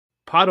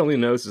Pod Only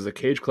Knows is a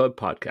Cage Club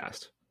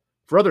podcast.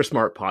 For other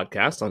smart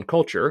podcasts on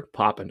culture,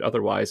 pop, and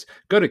otherwise,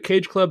 go to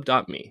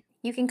cageclub.me.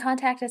 You can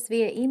contact us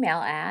via email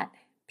at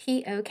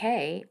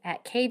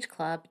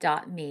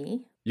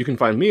pok@cageclub.me. You can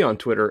find me on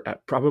Twitter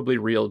at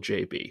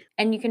probablyrealjb.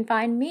 And you can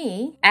find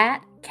me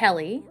at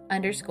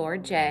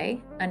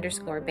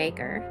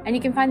Kelly_J_Baker. And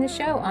you can find the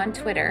show on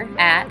Twitter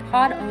at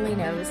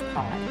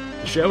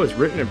PodOnlyKnowsPod. The show is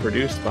written and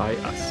produced by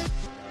us.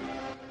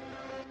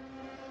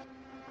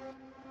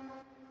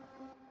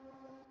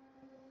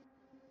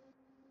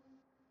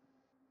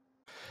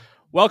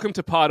 Welcome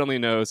to Pod Only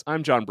Knows.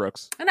 I'm John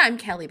Brooks. And I'm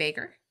Kelly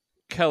Baker.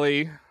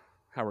 Kelly,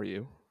 how are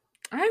you?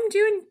 I'm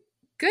doing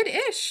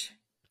good-ish.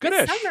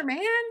 Good-ish. It's summer, man.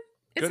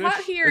 It's Good-ish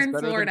hot here is in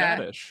better than Florida.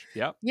 bad-ish.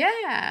 Yep.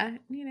 Yeah,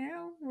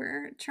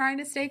 we're trying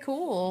to stay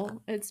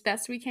cool as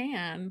best we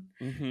can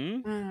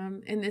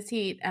in this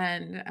heat,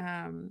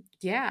 and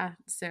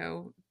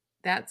so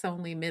that's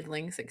only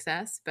middling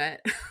success,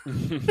 but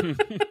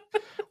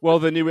Well,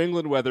 the New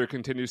England weather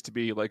continues to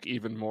be like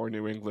even more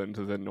New England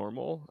than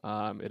normal.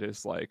 It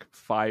is like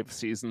 5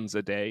 seasons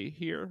a day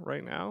here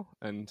right now,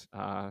 and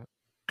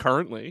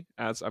currently,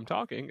 as I'm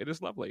talking, it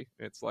is lovely.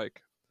 It's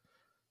like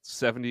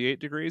 78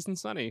 degrees and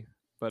sunny.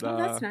 But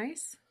that's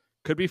nice.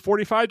 Could be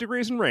 45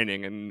 degrees and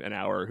raining in an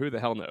hour. Who the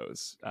hell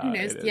knows? Who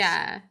knows?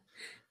 Yeah.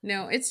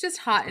 No, it's just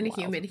hot and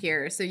humid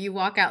here. So you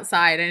walk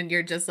outside and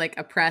you're just like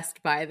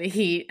oppressed by the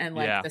heat and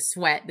like the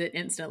sweat that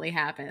instantly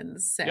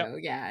happens. So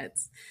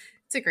it's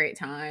a great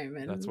time.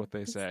 And that's what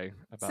they say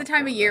about it's the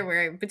time of year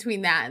where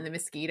between that and the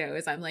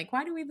mosquitoes, I'm like,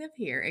 why do we live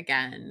here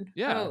again?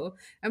 Yeah. Oh,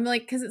 I'm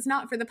like, because it's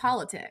not for the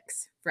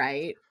politics,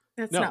 right?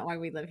 That's not why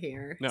we live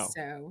here. No.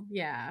 So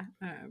yeah.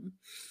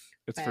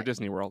 It's for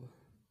Disney World.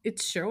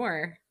 It's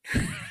sure.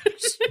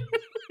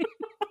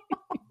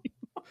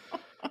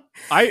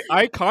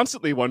 I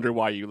constantly wonder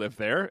why you live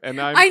there,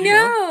 and I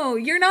know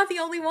you're not the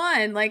only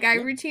one. Like I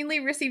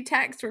routinely receive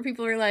texts where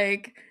people are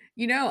like,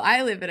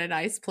 I live in a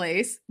nice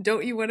place.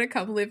 Don't you want to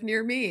come live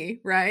near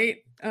me? Right?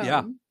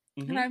 And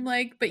I'm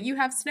like, but you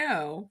have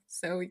snow,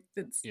 so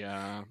it's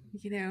that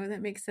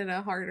makes it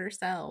a harder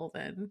sell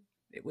than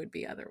it would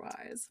be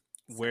otherwise.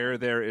 Where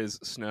there is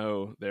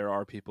snow, there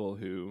are people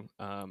who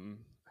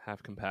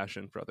have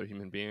compassion for other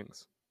human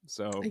beings.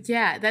 So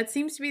yeah, that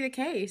seems to be the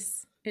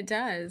case. It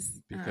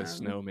does, because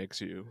snow makes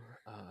you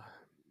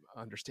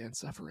understand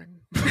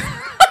suffering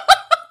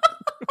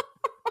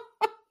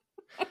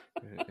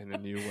in a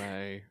new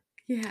way.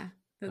 Yeah,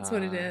 that's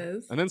what it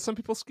is. And then some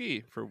people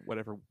ski for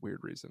whatever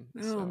weird reason.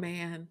 Oh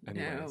man,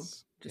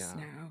 anyways,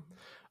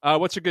 no.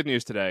 What's your good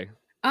news today?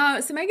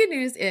 So my good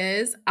news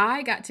is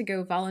I got to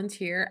go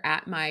volunteer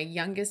at my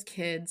youngest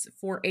kid's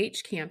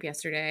 4-H camp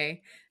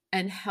yesterday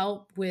and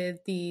help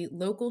with the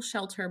local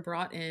shelter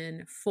brought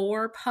in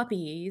 4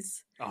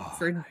 puppies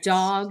for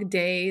dog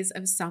days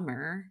of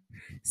summer.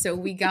 So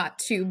we got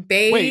to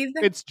bathe. Wait,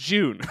 it's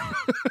June.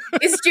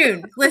 It's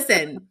June.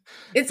 Listen,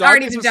 it's dog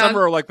already days the of dog.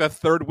 Summer are like the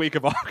 3rd week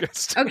of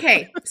August.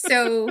 Okay,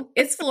 so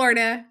it's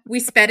Florida. We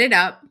sped it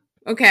up.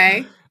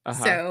 Okay.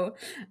 So,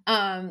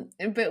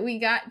 but we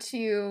got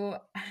to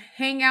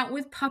hang out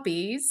with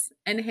puppies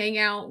and hang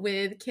out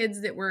with kids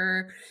that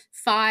were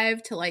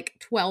 5 to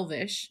like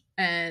 12-ish.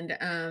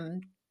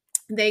 And,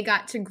 they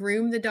got to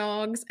groom the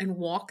dogs and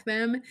walk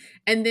them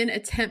and then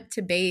attempt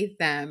to bathe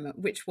them,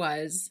 which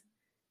was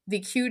the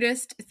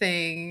cutest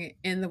thing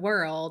in the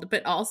world,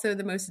 but also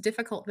the most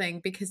difficult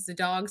thing because the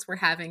dogs were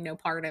having no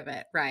part of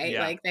it, right?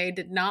 Yeah. Like they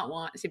did not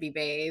want to be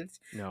bathed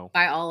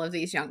by all of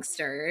these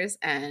youngsters.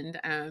 And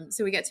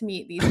so we get to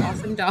meet these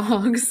awesome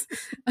dogs,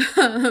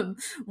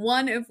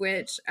 one of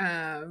which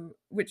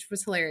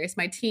was hilarious.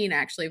 My teen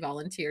actually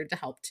volunteered to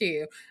help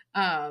too.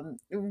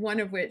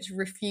 One of which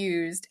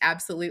refused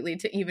absolutely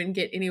to even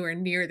get anywhere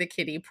near the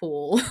kiddie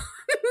pool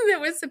that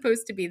was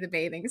supposed to be the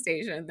bathing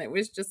station. That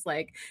was just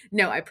like,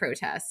 no, I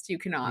protest. You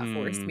cannot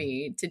force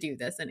me to do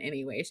this in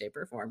any way, shape,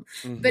 or form.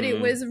 But it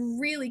was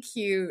really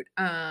cute.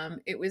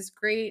 It was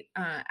great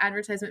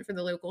advertisement for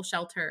the local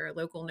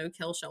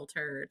no-kill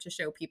shelter to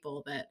show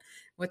people that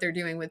what they're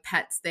doing with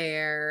pets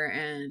there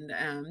and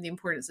the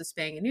importance of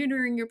spaying and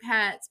neutering your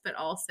pets, but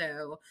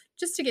also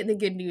just to get the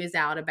good news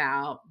out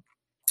about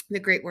the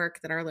great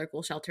work that our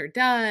local shelter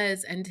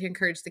does and to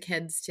encourage the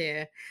kids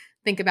to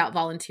think about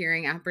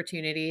volunteering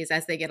opportunities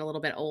as they get a little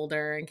bit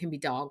older and can be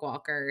dog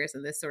walkers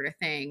and this sort of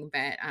thing.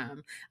 But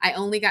I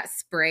only got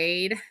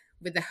sprayed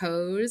with the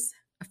hose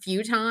a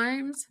few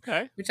times,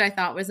 which I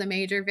thought was a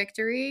major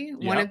victory.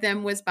 Yep. One of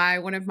them was by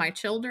one of my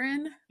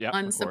children,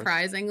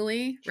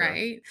 unsurprisingly,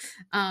 right?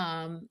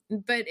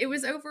 But it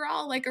was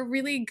overall like a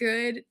really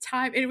good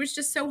time. It was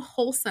just so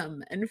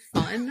wholesome and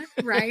fun,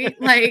 right?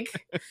 Like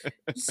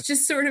it's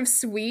just sort of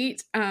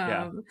sweet.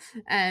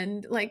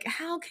 And like,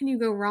 how can you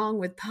go wrong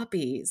with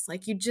puppies?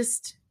 Like you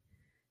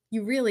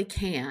really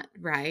can't,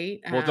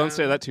 right? Well, don't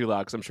say that too loud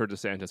because I'm sure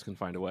DeSantis can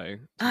find a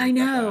way. I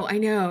know,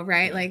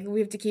 right? Yeah. Like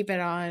we have to keep it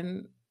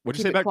on. What'd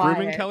you say about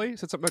grooming, Kelly? You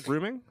said something about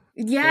grooming?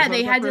 Yeah,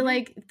 they had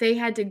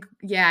to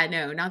yeah,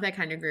 no, not that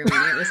kind of grooming.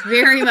 It was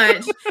very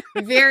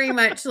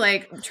much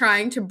like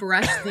trying to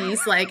brush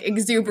these like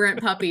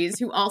exuberant puppies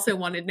who also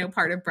wanted no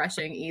part of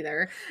brushing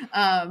either.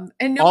 And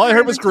no all I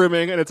heard was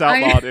grooming, and it's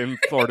outlawed in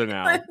Florida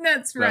now.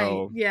 That's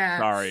right. Yeah.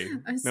 Sorry.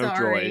 No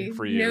joy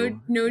for you.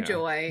 No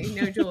joy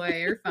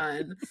or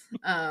fun.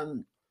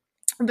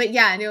 But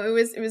yeah, no,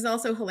 it was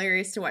also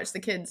hilarious to watch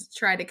the kids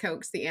try to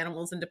coax the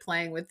animals into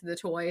playing with the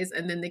toys,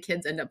 and then the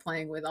kids end up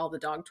playing with all the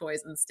dog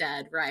toys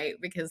instead, right?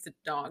 Because the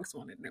dogs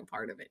wanted no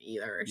part of it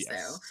either. Yes.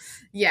 So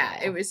yeah,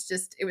 it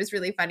was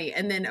really funny.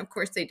 And then of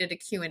course they did a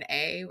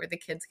Q&A where the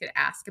kids could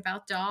ask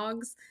about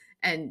dogs,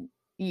 and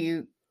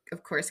you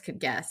of course could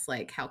guess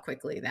like how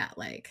quickly that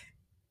like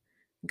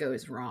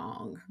goes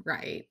wrong,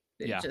 right?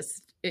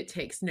 It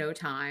takes no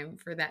time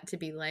for that to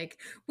be like,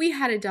 we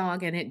had a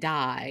dog and it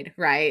died,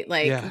 right?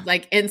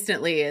 Like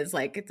instantly is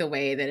like the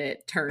way that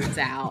it turns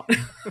out.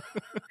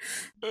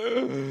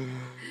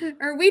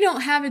 Or we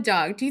don't have a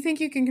dog. Do you think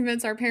you can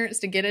convince our parents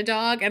to get a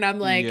dog? And I'm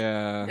like,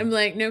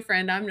 no,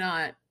 friend, I'm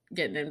not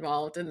getting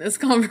involved in this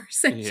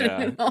conversation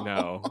at all.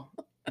 No.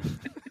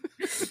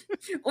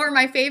 Or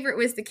my favorite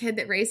was the kid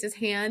that raised his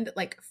hand,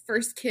 like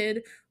first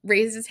kid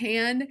raised his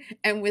hand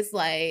and was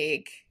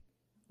like,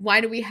 why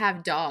do we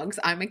have dogs?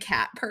 I'm a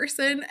cat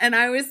person. And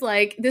I was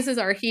like, this is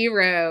our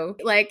hero,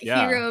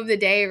 hero of the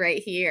day right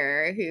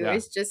here, who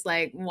is just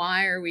like,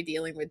 why are we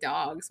dealing with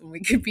dogs when we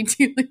could be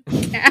dealing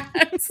with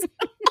cats?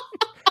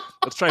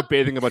 Let's try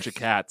bathing a bunch of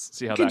cats.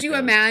 See how that goes. Could you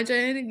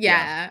imagine?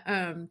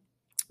 Yeah.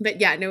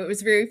 But yeah, no, it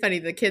was very funny.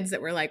 The kids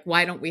that were like,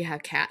 why don't we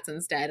have cats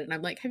instead? And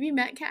I'm like, have you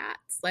met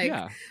cats? Like,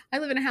 I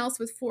live in a house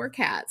with 4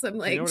 cats. I'm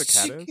like,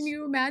 can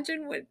you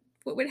imagine what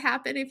would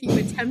happen if you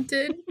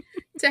attempted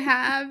to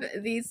have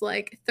these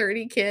like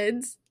 30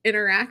 kids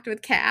interact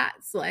with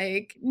cats?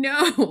 Like,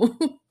 no.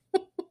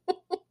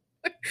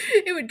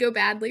 It would go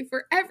badly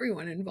for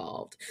everyone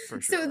involved.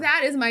 For sure. So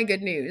that is my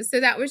good news.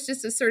 So that was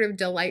just a sort of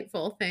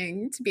delightful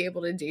thing to be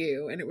able to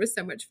do. And it was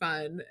so much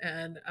fun.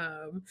 And,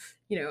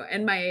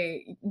 and my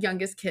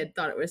youngest kid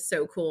thought it was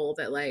so cool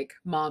that like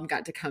mom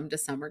got to come to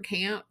summer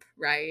camp,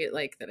 right?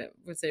 Like that it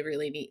was a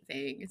really neat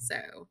thing.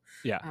 So,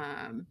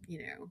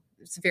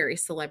 it's very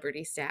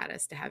celebrity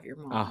status to have your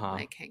mom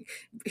like hang.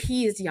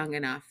 He is young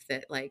enough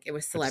that like it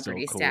was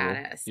celebrity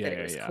status that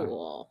it was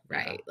cool,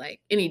 right? Like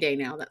any day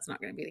now, that's not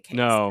going to be the case.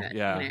 No, but,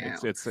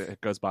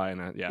 it goes by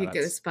and it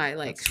goes by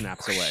like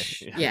snaps away.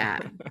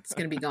 It's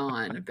going to be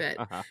gone. But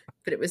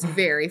but it was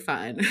very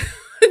fun.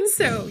 And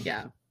so we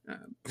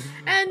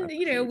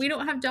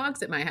don't have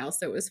dogs at my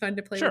house, so it was fun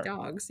to play with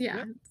dogs.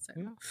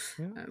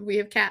 We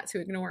have cats who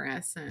ignore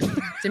us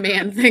and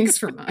demand things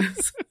from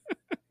us.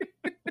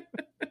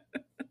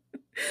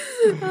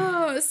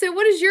 So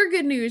what is your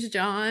good news,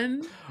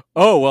 John?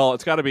 Oh, well,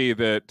 it's got to be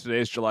that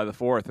today's July the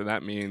 4th, and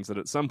that means that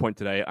at some point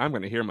today, I'm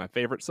going to hear my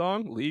favorite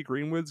song, Lee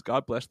Greenwood's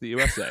God Bless the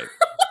USA.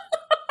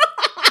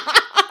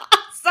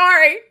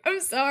 I'm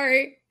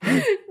sorry.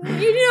 You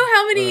know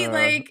how many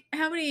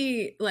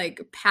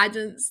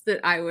pageants that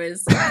I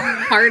was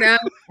part of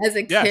as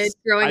a kid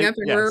growing up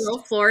in rural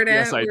Florida?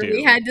 Yes, I do.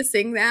 We had to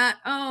sing that.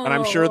 Oh, and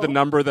I'm sure the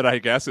number that I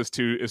guess is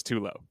too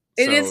low.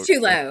 It is too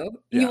low.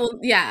 You will,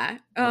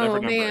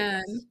 Oh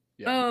man.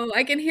 Oh,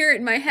 I can hear it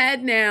in my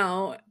head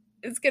now.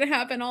 It's gonna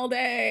happen all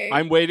day.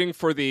 I'm waiting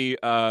for the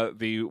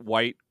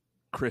white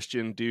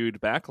Christian dude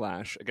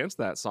backlash against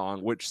that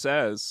song, which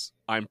says,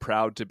 I'm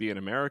proud to be an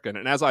American.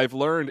 And as I've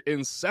learned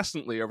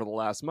incessantly over the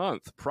last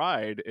month,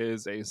 pride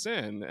is a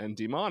sin and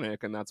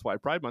demonic, and that's why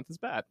Pride Month is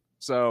bad.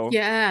 So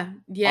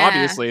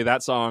obviously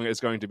that song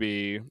is going to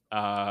be,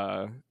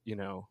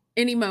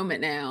 any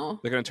moment now.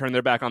 They're going to turn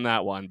their back on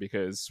that one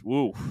because,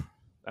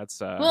 that's...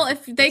 well,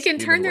 if they can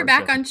turn their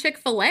back on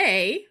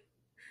Chick-fil-A...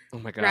 Oh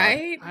my God!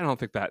 Right? I don't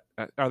think that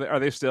are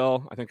they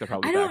still? I think they're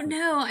probably. I don't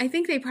know. I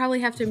think they probably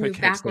have to move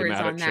backwards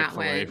on that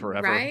one,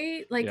 forever.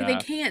 Right? Like they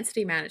can't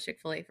stay mad at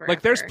Chick-fil-A forever.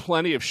 Like there's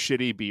plenty of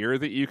shitty beer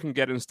that you can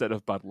get instead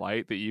of Bud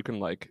Light that you can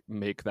like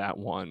make that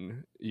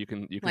one. You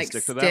can like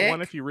stick to that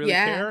one if you really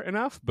care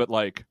enough. But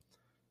like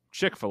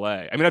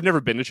Chick-fil-A, I mean, I've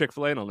never been to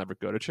Chick-fil-A and I'll never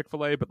go to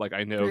Chick-fil-A, but like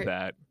I know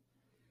that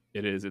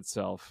it is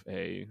itself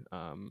a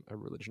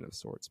religion of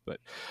sorts. But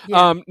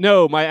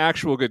no, my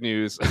actual good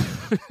news.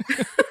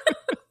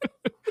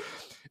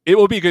 It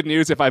will be good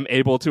news if I'm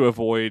able to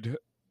avoid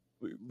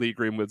Lee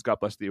Greenwood's God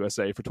Bless the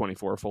USA for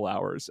 24 full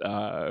hours.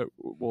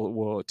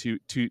 We'll to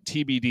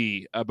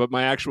TBD. But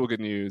my actual good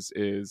news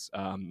is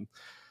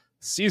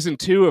season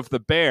 2 of The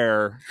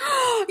Bear.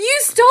 You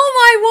stole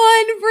my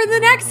one for the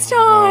next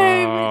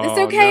time. It's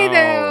okay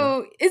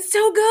though. It's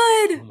so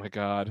good. Oh my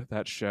God,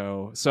 that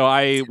show. So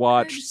I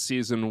watched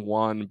season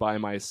 1 by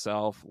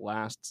myself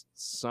last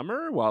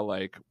summer while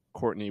like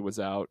Courtney was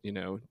out,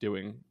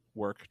 doing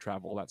work,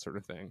 travel, that sort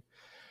of thing.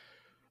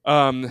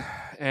 And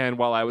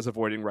while I was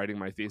avoiding writing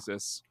my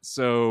thesis.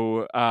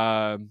 So,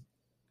 and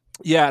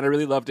I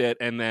really loved it.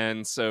 And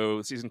then,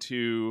 so season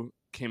 2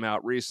 came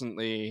out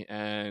recently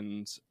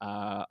and,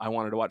 I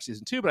wanted to watch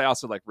season 2, but I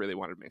also like really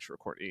wanted to make sure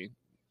Courtney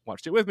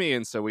watched it with me,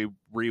 and so we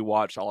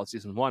rewatched all of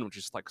season 1, which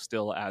is like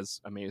still as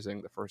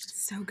amazing the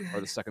first so good.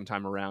 or the second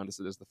time around as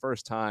it is the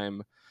first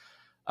time.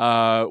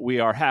 We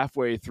are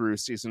halfway through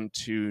season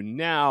 2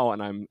 now,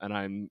 and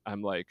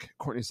I'm like,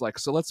 Courtney's like,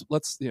 so let's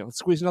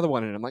squeeze another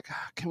one in. I'm like,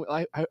 can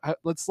we?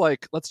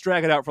 Let's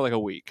drag it out for like a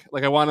week.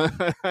 Like I want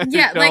to.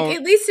 Yeah, like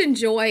at least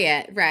enjoy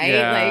it, right?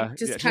 Yeah, like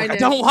just yeah. kind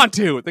like, of. I don't want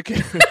to.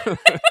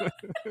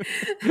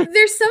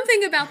 There's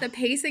something about the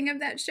pacing of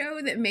that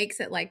show that makes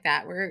it like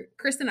that. Where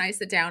Chris and I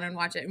sit down and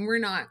watch it, and we're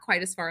not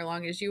quite as far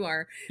along as you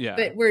are. Yeah,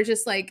 but we're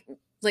just like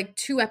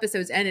 2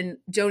 episodes in and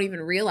don't even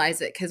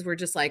realize it because we're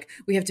just like,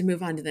 we have to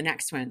move on to the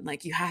next one.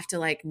 Like you have to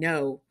like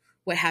know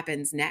what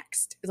happens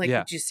next. Like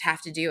you just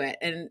have to do it.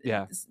 And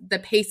the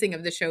pacing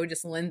of the show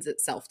just lends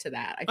itself to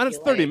that. And it's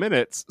 30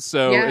 minutes.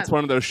 So it's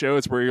one of those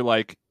shows where you're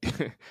like,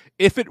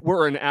 if it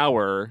were an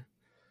hour,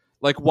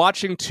 like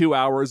watching 2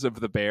 hours of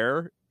The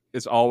Bear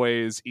is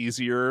always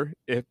easier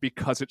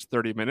because it's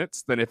 30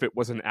 minutes than if it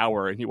was an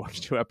hour and you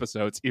watch 2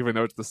 episodes, even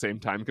though it's the same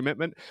time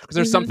commitment. Because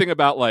there's something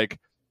about like,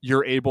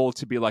 you're able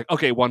to be like,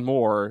 okay, one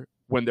more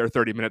when they're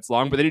 30 minutes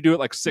long, but then you do it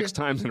like 6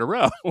 times in a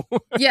row.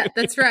 Yeah,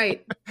 that's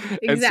right.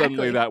 Exactly. And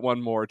suddenly that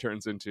one more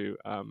turns into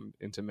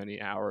many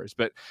hours.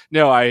 But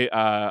no,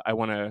 I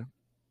want to.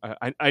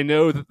 I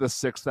know that the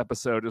 6th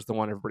episode is the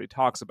one everybody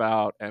talks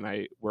about,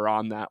 and we're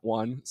on that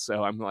one.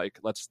 So I'm like,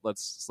 let's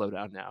slow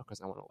down now because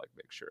I want to like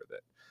make sure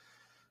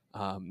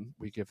that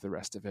we give the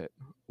rest of it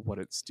what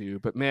it's due.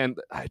 But man,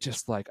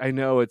 I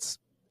know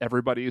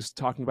everybody's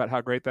talking about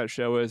how great that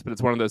show is, but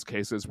it's one of those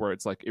cases where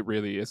it's like, it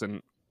really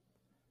isn't,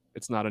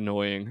 it's not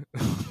annoying.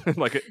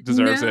 Like it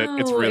deserves it.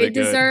 It's really good.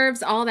 It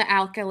deserves all the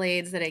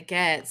accolades that it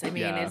gets. I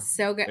mean, it's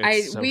so good.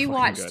 We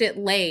watched it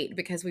late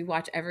because we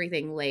watch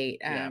everything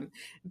late.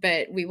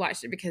 But we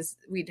watched it because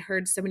we'd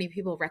heard so many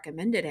people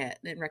recommended it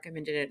and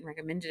recommended it and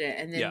recommended it.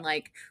 And then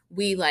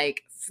we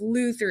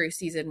flew through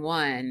season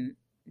 1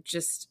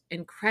 just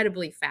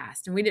incredibly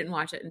fast, and we didn't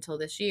watch it until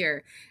this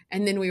year.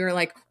 And then we were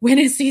like, when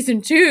is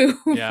season 2?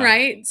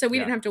 Right, so we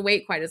didn't have to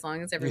wait quite as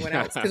long as everyone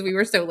else because we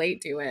were so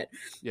late to it.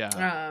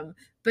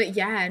 But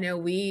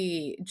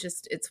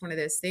it's one of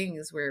those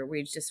things where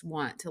we just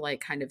want to like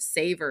kind of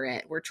savor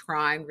it. We're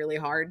trying really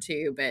hard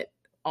to, but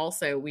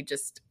also we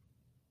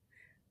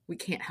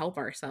can't help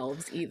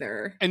ourselves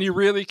either. And you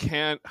really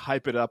can't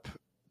hype it up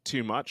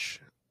too much.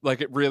 Like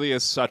it really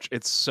is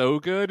it's so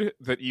good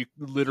that you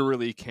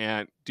literally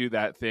can't do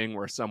that thing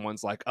where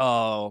someone's like,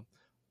 oh,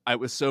 it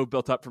was so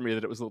built up for me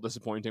that it was a little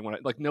disappointing when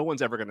no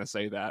one's ever going to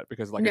say that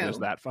because like it is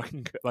that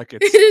fucking good. Like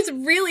it is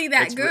really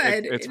that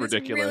good. It's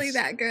ridiculous. Really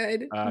that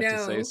good.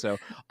 To say so.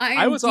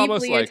 I was deeply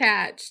almost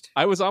attached.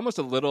 I was almost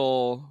a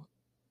little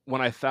when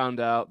I found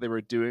out they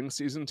were doing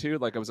season 2.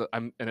 Like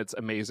and it's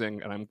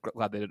amazing, and I'm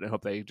glad they did. I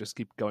hope they just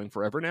keep going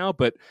forever now.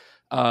 But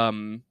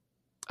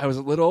I was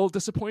a little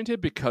disappointed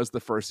because the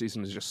first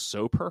season is just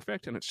so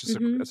perfect, and it's just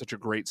such a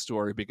great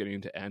story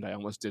beginning to end. I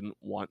almost didn't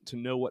want to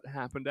know what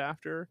happened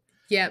after.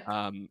 Yep.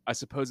 I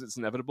suppose it's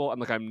inevitable.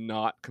 I'm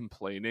not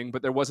complaining,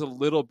 but there was a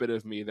little bit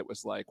of me that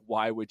was like,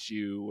 why would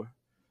you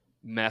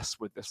mess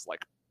with this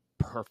like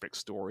perfect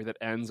story that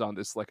ends on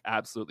this like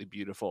absolutely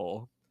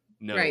beautiful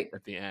note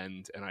at the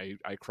end? And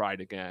I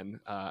cried again,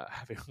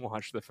 having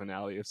watched the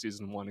finale of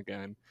season 1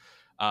 again.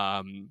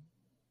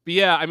 But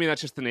yeah, I mean,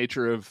 that's just the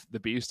nature of the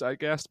beast, I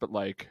guess. But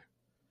like,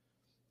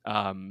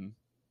 I'm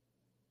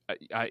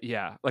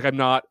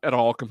not at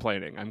all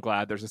complaining. I'm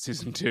glad there's a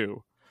season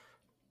 2.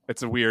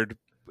 It's a weird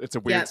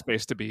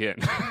space to be in,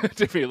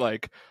 to be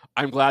like,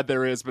 I'm glad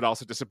there is, but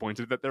also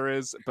disappointed that there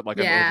is. But like,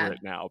 I'm over it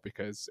now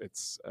because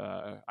it's,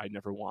 I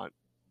never want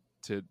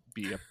to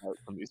be apart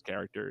from these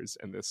characters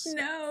and this.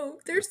 No,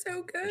 they're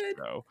so good.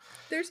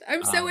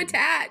 I'm so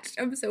attached.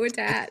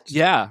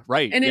 Yeah,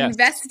 right. And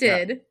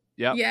invested.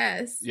 Yep.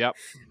 Yes. Yep.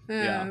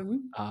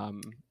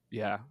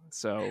 Yeah.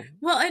 So.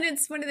 Well, and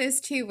it's one of those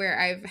too where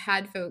I've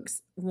had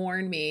folks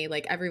warn me,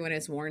 like everyone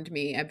has warned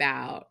me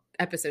about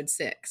episode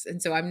 6,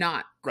 and so I'm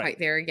not quite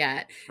there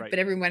yet. But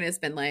everyone has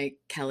been like,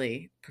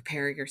 Kelly,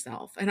 prepare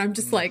yourself, and I'm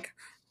just like,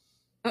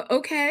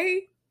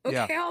 okay,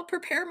 I'll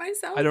prepare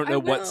myself. I don't know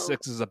what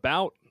 6 is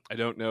about. I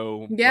don't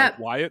know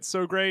why it's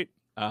so great.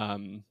 So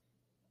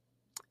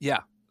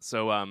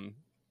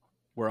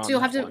we're on.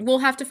 So we'll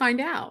have to find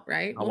out,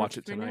 right? I'll watch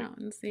it tonight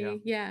and see.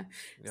 Yeah.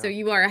 So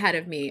you are ahead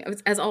of me,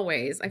 as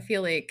always. I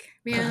feel like,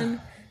 man,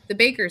 the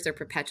Bakers are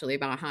perpetually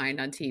behind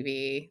on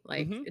TV.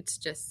 Like it's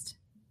just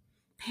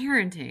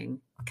parenting.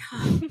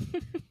 God,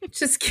 it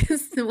just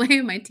gets in the way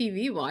of my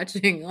TV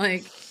watching.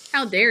 Like,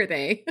 how dare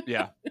they?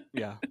 Yeah.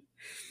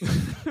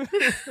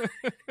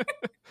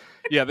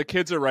 Yeah, the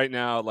kids are right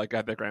now like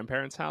at their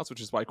grandparents' house,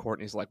 which is why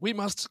Courtney's like, we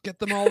must get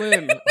them all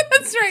in.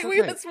 That's right.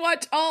 Okay. We must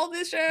watch all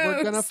the shows.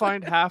 We're gonna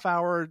find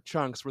half-hour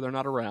chunks where they're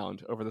not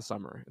around over the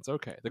summer. It's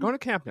okay. They're going to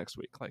camp next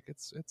week. Like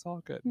it's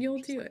all good. You'll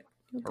do it.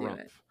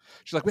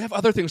 She's like, we have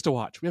other things to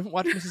watch. We haven't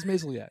watched Mrs.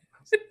 Maisel yet.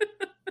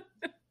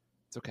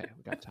 It's okay.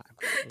 We got time.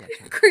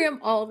 Cram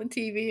all the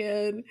TV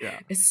in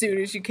as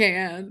soon as you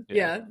can.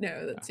 Yeah.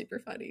 No, that's super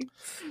funny.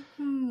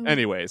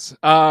 Anyways,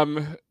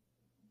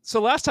 So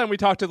last time we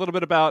talked a little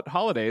bit about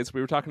holidays.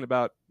 We were talking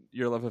about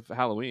your love of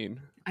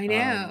Halloween. I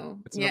know.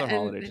 It's another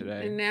holiday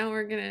today. And now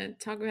we're going to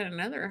talk about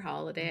another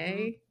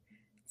holiday.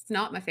 It's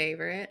not my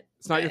favorite.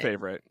 It's not your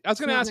favorite. I was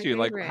going to ask you,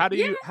 like, how do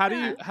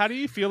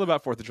you feel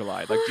about 4th of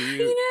July? Like, do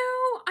you?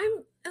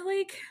 I'm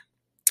like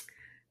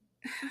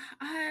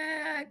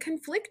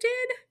conflicted.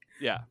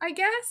 Yeah, I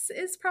guess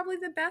is probably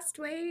the best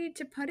way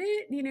to put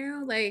it.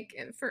 Like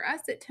for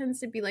us, it tends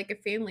to be like a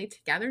family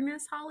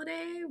togetherness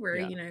holiday where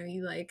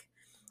you like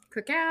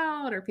cook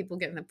out or people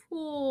get in the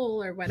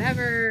pool or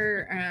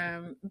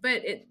whatever.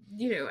 But it,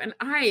 and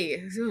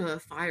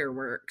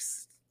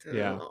fireworks.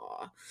 Yeah.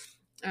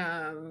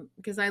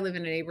 Because I live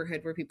in a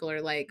neighborhood where people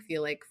are like,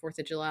 feel like 4th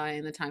of July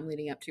and the time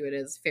leading up to it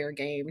is fair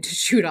game to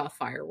shoot off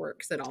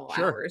fireworks at all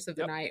hours of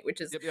the night,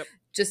 which is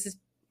just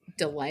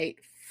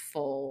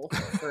delightful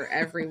for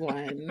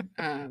everyone.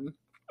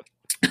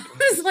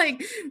 It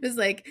was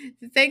like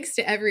thanks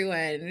to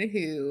everyone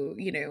who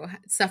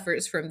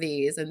suffers from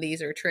these, and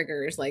these are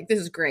triggers. Like, this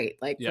is great.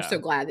 Like, we're so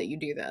glad that you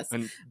do this.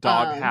 And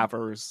dog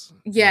havers.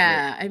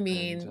 Yeah, I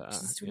mean,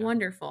 just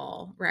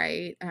wonderful,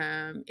 right?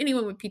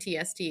 Anyone with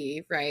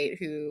PTSD, right,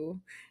 who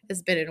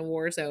has been in a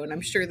war zone,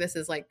 I'm sure this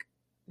is like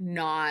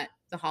not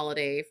the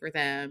holiday for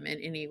them in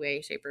any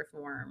way, shape, or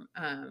form.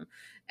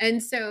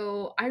 And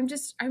so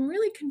I'm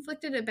really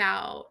conflicted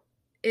about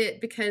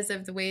it because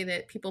of the way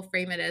that people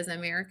frame it as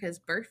America's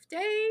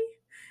birthday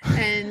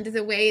and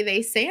the way they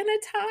sanitize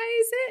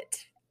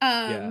it.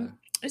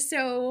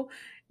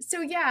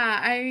 So yeah,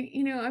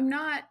 I'm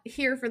not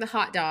here for the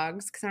hot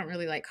dogs because I don't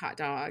really like hot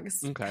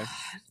dogs. Okay.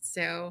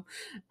 So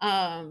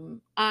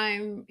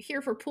I'm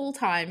here for pool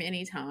time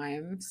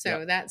anytime.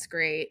 So that's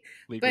great.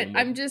 Lee but Greenwood.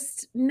 I'm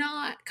just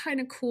not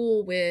kind of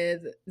cool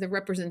with the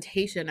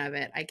representation of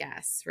it, I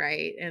guess,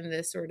 right? And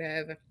this sort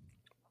of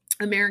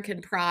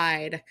American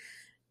pride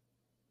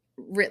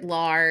writ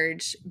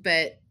large,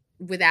 but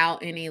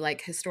without any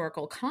like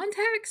historical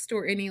context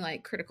or any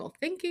like critical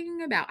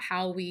thinking about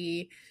how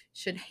we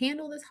should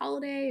handle this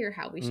holiday or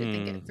how we should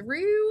think it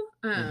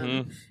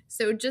through.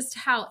 So just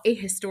how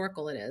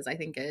ahistorical it is, I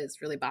think,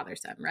 is really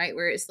bothersome, right?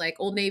 Where it's like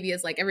Old Navy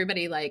is like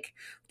everybody like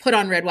put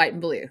on red, white,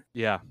 and blue.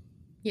 Yeah.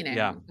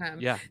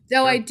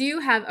 Though I do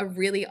have a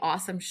really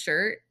awesome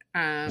shirt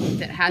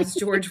that has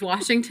George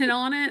Washington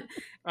on it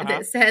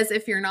that says,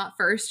 if you're not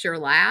first, you're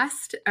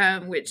last,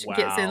 which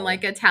gets in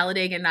like a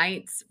Talladega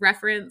Nights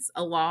reference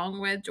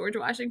along with George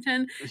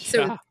Washington.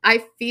 So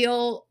I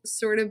feel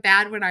sort of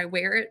bad when I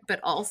wear it, but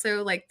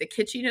also like the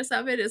kitschiness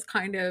of it is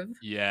kind of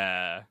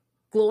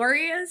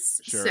glorious.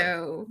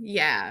 So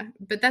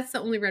but that's the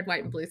only red,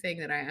 white, and blue thing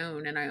that I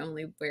own, and I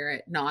only wear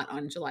it not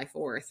on July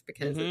 4th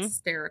because it's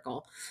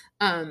hysterical.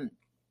 But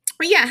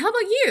yeah, how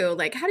about you?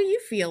 Like, how do you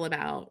feel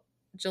about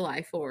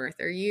July 4th?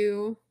 Are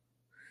you...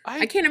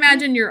 I can't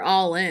imagine you're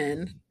all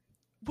in.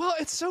 Well,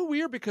 it's so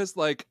weird because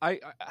like I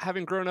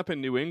having grown up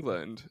in New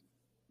England,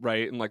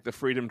 right, and like the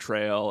Freedom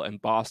Trail and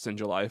Boston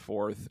July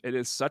 4th, it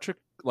is such a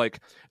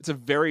like it's a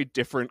very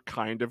different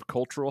kind of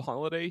cultural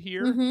holiday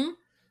here.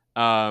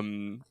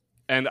 And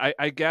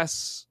I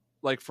guess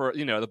like for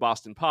the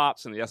Boston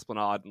Pops and the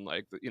Esplanade and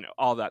like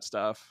all that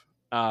stuff.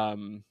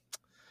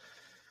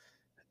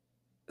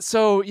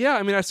 So yeah,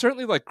 I mean, I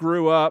certainly like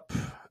grew up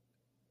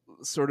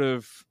sort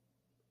of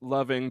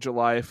loving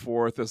July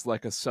 4th as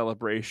like a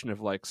celebration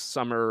of like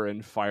summer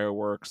and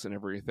fireworks and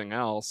everything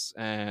else.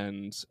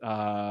 And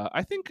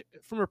I think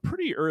from a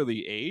pretty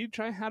early age,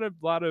 I had a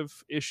lot of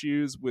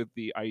issues with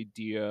the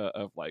idea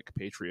of like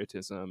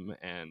patriotism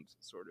and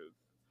sort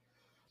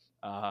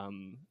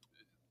of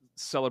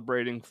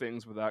celebrating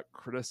things without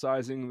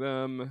criticizing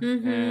them.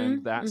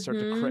 And that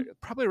started to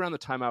probably around the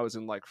time I was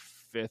in like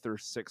 5th or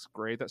 6th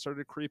grade, that started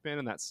to creep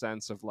in that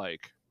sense of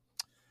like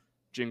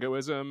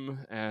jingoism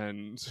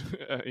and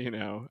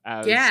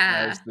as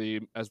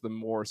the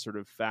more sort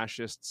of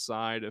fascist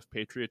side of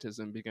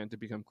patriotism began to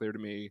become clear to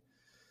me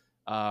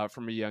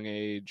from a young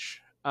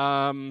age.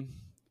 I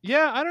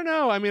don't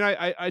know. I mean,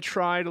 I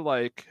try to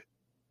like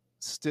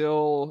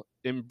still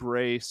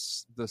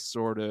embrace the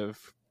sort of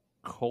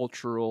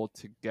cultural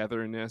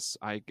togetherness,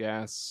 I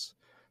guess.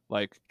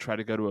 Like try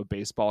to go to a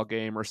baseball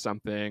game or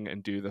something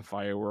and do the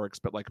fireworks,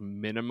 but like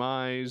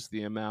minimize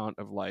the amount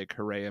of like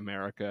hooray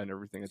America and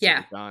everything that's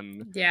ever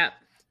done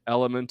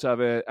element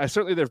of it.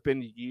 There've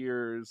been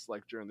years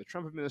like during the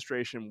Trump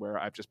administration where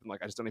I've just been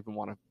like, I just don't even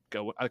want to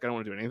go. Like, I don't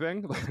want to do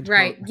anything.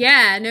 Right.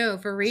 Yeah, no,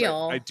 for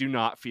real. I do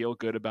not feel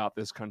good about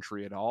this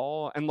country at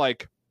all. And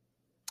like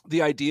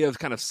the idea of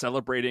kind of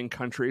celebrating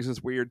countries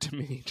is weird to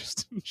me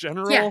just in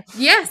general. Yeah.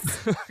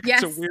 Yes.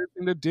 It's a weird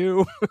thing to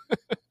do.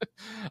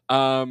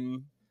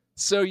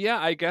 So yeah,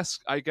 I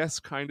guess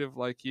kind of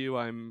like you,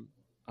 I'm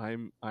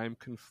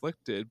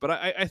conflicted, but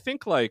I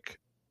think like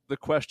the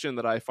question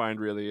that I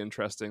find really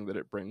interesting that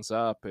it brings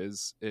up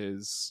is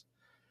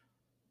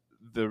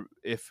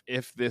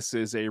if this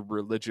is a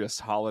religious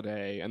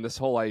holiday, and this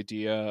whole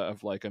idea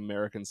of like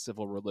American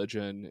civil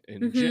religion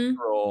in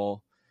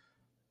general,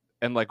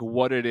 and like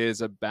what it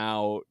is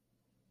about,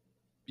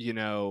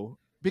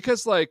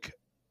 because like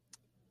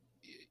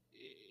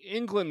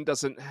England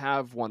doesn't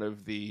have one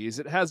of these.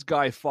 It has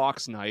Guy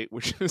Fawkes Night,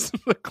 which is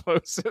the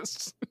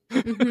closest,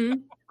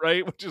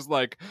 right? Which is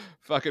like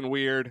fucking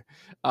weird.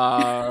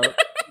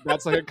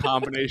 That's like a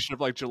combination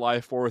of like July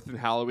 4th and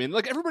Halloween.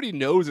 Like everybody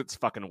knows it's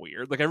fucking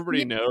weird. Like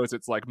everybody knows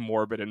it's like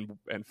morbid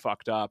and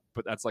fucked up,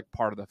 but that's like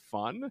part of the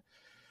fun.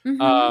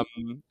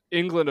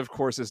 England, of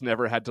course, has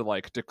never had to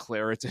like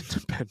declare its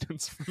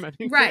independence from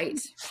anything. Right.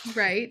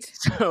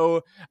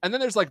 So, and then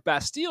there's like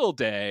Bastille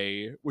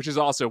Day, which is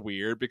also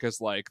weird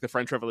because like the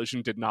French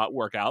Revolution did not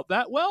work out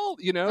that well,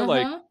 you know,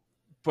 like,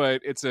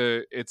 but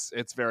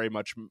it's very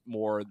much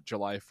more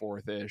July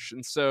 4th ish.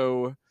 And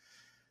so,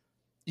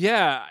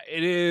 yeah,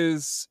 it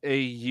is a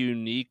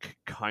unique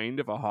kind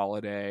of a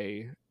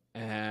holiday.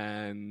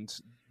 And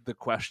the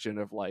question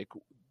of like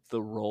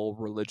the role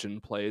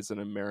religion plays in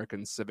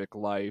American civic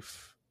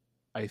life,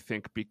 I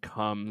think,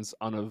 becomes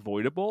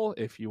unavoidable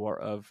if you are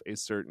of a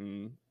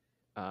certain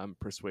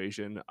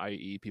persuasion,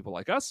 i.e. people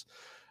like us,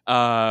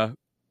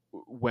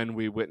 when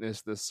we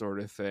witness this sort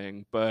of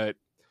thing. But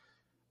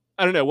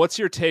I don't know. What's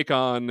your take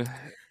on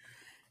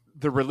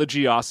the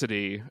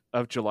religiosity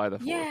of July the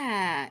 4th?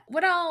 Yeah.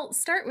 What I'll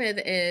start with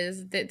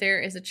is that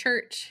there is a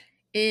church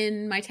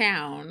in my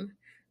town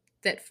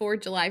that for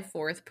July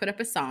 4th put up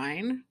a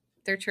sign,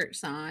 their church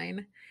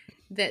sign,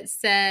 that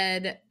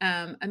said,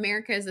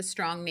 America is a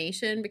strong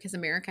nation because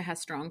America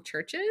has strong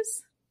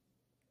churches.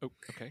 Oh,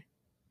 okay.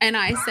 And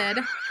I said,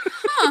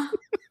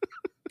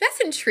 that's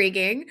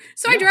intriguing.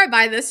 So I drive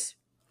by this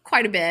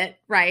quite a bit,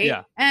 right?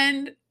 Yeah.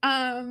 And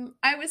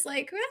I was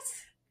like,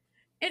 that's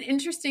an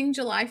interesting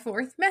July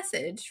 4th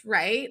message,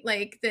 right?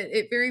 Like that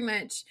it very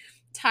much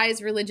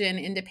ties religion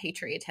into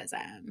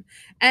patriotism.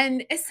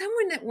 And as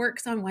someone that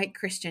works on white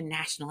Christian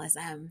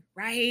nationalism,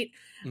 right?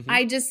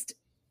 I just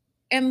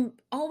am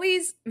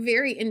always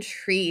very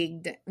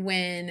intrigued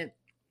when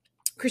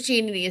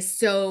Christianity is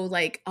so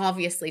like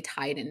obviously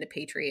tied into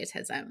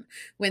patriotism,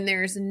 when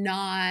there's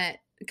not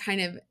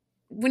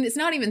when it's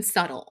not even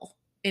subtle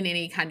in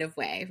any kind of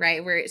way,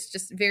 right? Where it's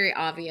just very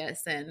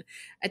obvious and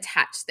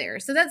attached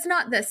there. So that's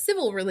not the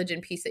civil religion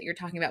piece that you're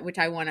talking about, which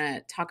I want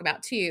to talk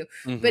about too,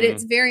 but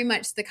it's very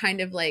much the kind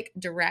of like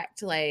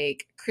direct,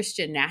 like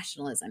Christian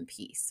nationalism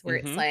piece where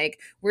it's like,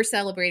 we're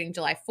celebrating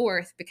July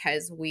 4th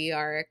because we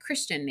are a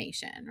Christian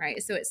nation,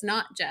 right? So it's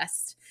not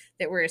just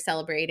that we're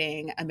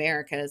celebrating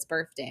America's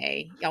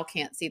birthday. Y'all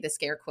can't see the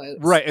scare quotes.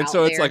 Right. And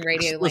so it's like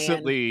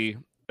explicitly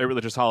a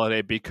religious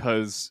holiday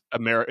because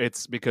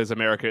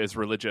America is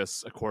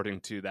religious according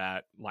to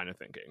that line of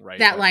thinking, right?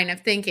 That line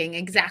of thinking,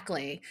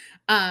 exactly.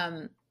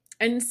 And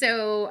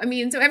so, I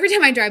mean, so every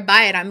time I drive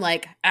by it, I'm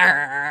like,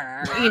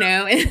 you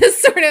know, in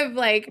this sort of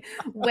like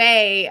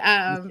way.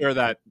 I'm sure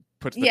that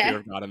puts the fear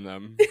of God in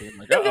them. Being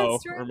like,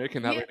 we're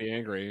making that lady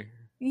angry.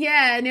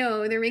 Yeah,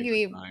 no, they're making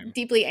me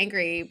deeply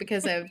angry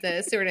because of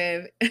the sort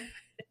of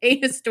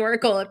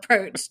ahistorical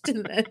approach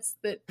to this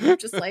that I'm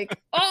just like,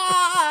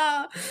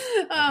 now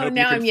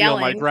I'm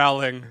yelling. My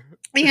growling.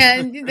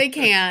 Yeah, they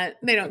can't.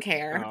 They don't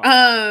care.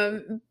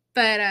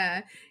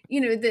 But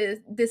you know,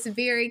 this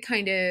very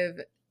kind of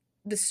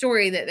the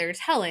story that they're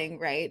telling,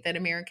 right? That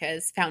America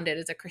is founded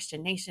as a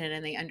Christian nation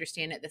and they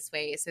understand it this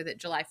way, so that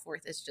July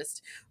 4th is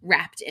just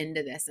wrapped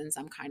into this in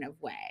some kind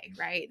of way,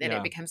 right? That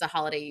it becomes a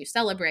holiday you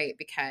celebrate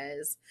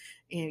because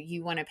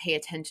you want to pay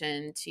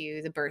attention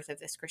to the birth of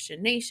this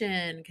Christian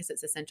nation because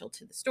it's essential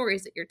to the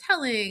stories that you're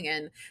telling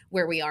and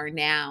where we are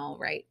now,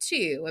 right?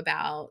 Too,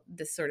 about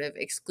this sort of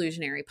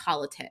exclusionary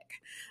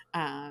politic.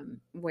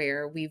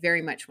 Where we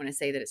very much want to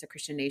say that it's a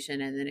Christian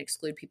nation and then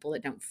exclude people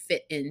that don't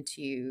fit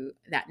into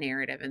that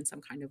narrative in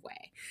some kind of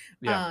way.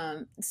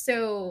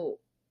 So,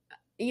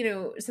 you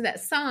know, so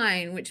that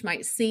sign, which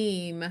might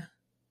seem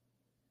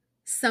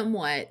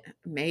somewhat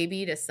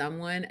maybe to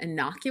someone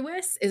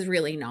innocuous, is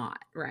really not,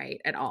 right,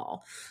 at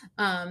all.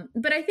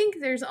 But I think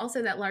there's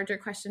also that larger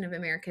question of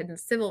American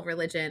civil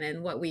religion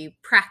and what we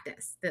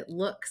practice that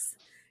looks,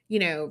 you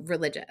know,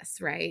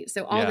 religious, right?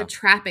 So all the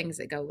trappings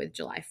that go with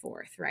July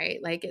 4th,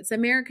 right? Like it's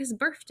America's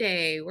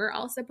birthday. We're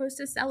all supposed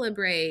to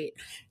celebrate.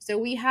 So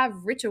we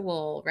have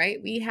ritual,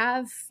 right? We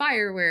have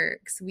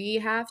fireworks. We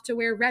have to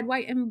wear red,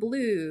 white, and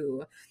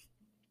blue.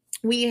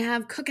 We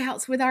have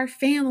cookouts with our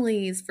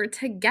families for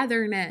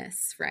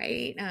togetherness,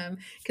 right?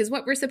 Because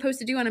what we're supposed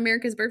to do on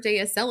America's birthday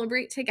is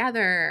celebrate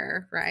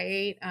together,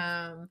 right?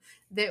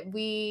 That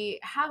we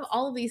have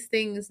all of these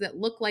things that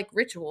look like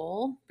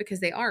ritual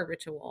because they are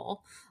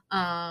ritual,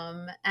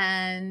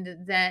 and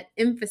that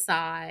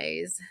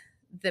emphasize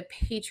the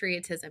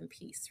patriotism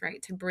piece,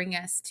 right? To bring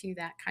us to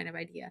that kind of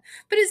idea.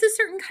 But it's a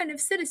certain kind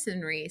of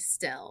citizenry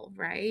still,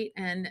 right?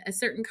 And a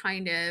certain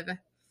kind of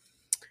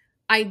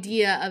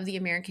idea of the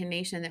American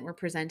nation that we're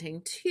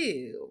presenting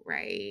too,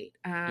 right?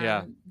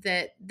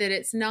 That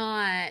it's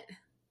not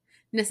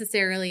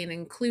necessarily an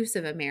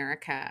inclusive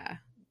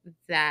America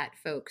that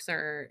folks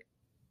are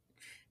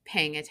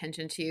paying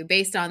attention to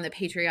based on the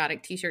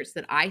patriotic t-shirts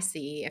that I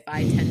see if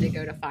I tend to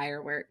go to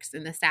fireworks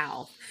in the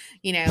South.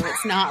 You know,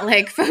 it's not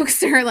like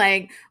folks are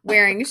like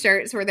wearing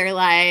shirts where they're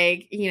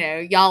like, you know,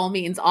 y'all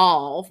means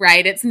all,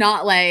 right? It's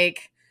not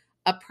like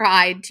a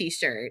pride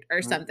t-shirt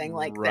or something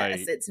like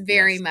this. It's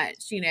very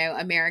much,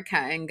 America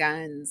and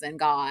guns and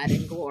God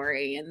and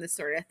glory and this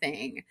sort of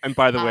thing. And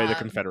by the way, the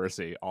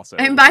Confederacy also.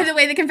 And by the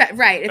way,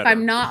 right. If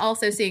I'm not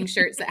also seeing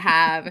shirts that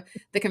have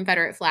the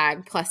Confederate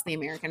flag plus the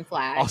American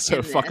flag.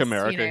 Also, fuck this,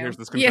 America. Here's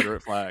this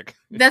Confederate flag.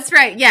 That's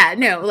right. Yeah.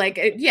 No,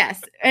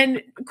 yes.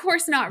 And of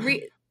course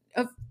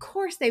of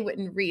course they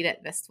wouldn't read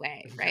it this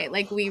way, right? No.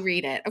 Like we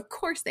read it. Of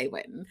course they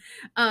wouldn't.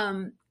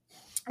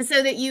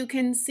 So that you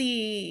can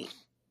see,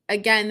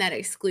 again, that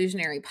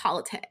exclusionary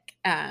politic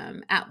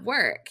at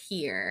work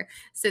here,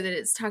 so that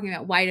it's talking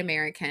about white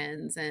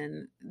Americans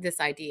and this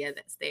idea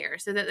that's there,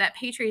 so that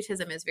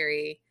patriotism is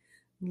very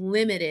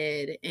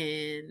limited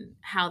in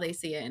how they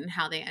see it and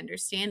how they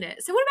understand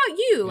it. So what about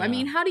you? Yeah. I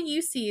mean, how do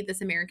you see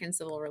this American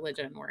civil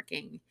religion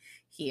working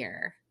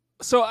here?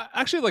 So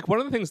actually, like, one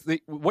of the things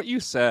what you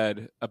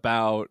said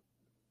about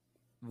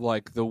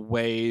like the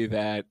way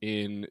that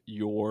in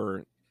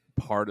your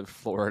part of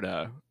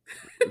Florida,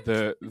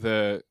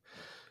 the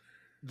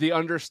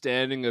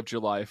understanding of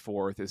July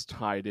 4th is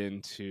tied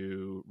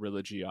into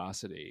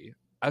religiosity.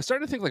 I was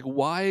starting to think, like,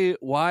 why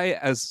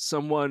as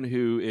someone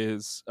who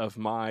is of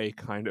my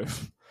kind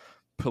of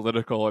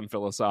political and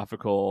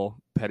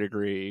philosophical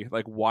pedigree,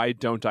 like, why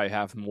don't I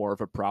have more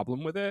of a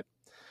problem with it?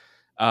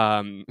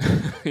 And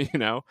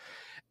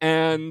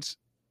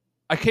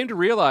I came to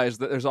realize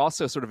that there's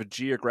also sort of a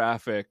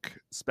geographic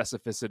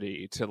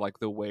specificity to like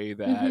the way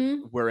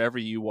that wherever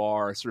you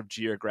are sort of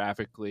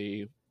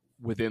geographically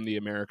within the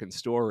American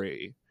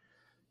story,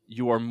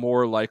 you are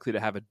more likely to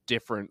have a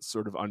different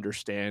sort of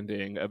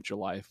understanding of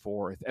July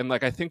 4th. And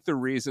like, I think the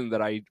reason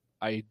that I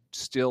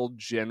still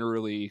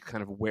generally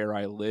kind of where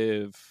I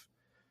live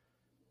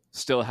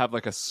still have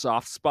like a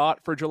soft spot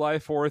for July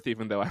 4th,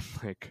 even though I'm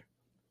like,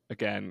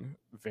 again,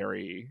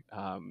 very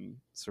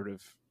sort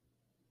of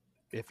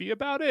iffy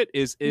about it,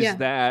 is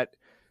that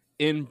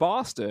in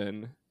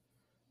Boston,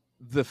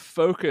 the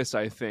focus,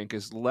 I think,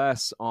 is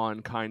less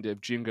on kind of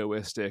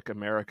jingoistic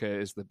America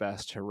is the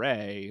best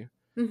hooray,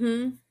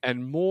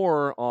 and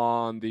more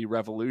on the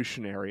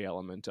revolutionary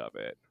element of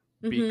it,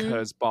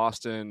 because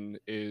Boston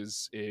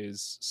is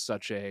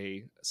such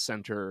a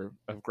center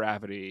of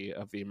gravity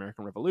of the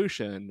American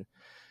Revolution,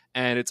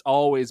 and it's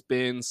always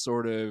been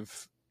sort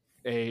of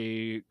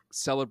a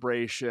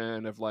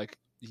celebration of like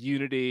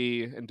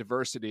unity and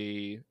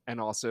diversity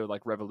and also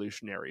like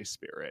revolutionary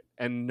spirit,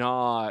 and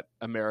not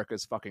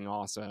America's fucking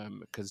awesome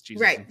because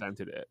Jesus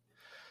invented it.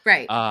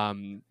 Right.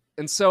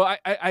 And so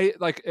I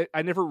like,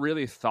 I never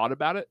really thought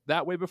about it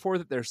that way before,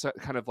 that there's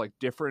kind of like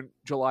different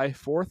July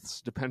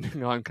 4ths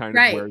depending on kind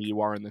of where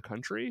you are in the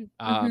country,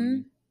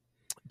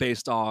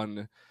 based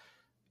on,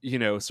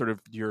 sort of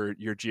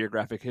your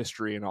geographic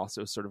history and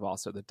also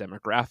the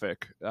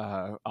demographic,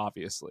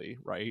 obviously.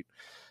 Right.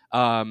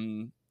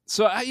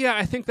 So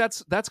I think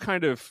that's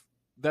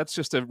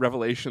just a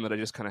revelation that I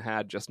just kind of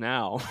had just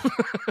now.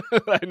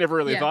 I never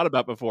really thought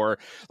about before.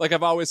 Like,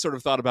 I've always sort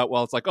of thought about,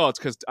 well, it's like, oh, it's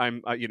because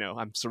I'm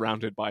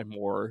surrounded by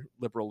more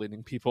liberal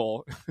leaning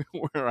people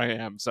where I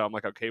am. So I'm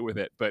like, okay with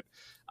it. But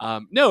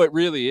no, it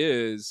really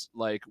is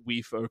like,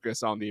 we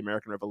focus on the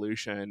American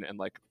Revolution, and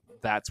like,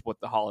 that's what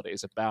the holiday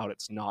is about.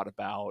 It's not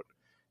about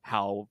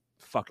how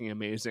fucking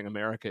amazing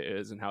America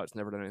is and how it's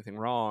never done anything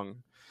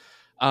wrong.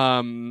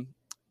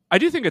 I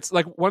do think it's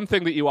like one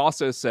thing that you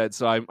also said.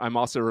 So I'm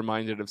also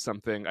reminded of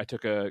something. I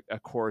took a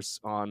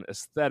course on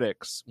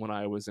aesthetics when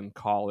I was in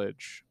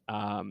college,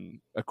 a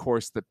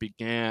course that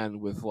began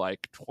with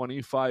like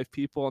 25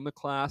 people in the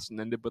class and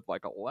ended with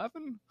like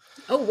 11.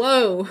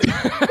 Oh,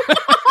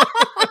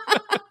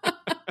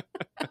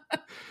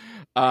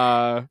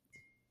 whoa.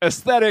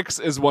 Aesthetics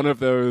is one of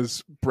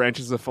those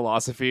branches of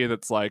philosophy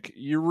that's like,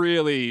 you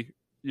really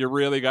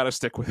got to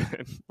stick with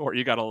it, or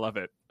you got to love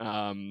it.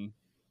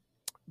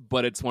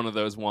 But it's one of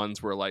those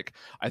ones where, like,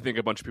 I think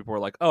a bunch of people are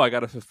like, oh, I got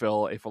to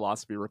fulfill a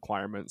philosophy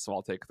requirement, so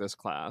I'll take this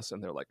class.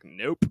 And they're like,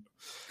 nope,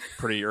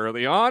 pretty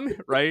early on,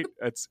 right?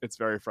 It's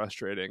very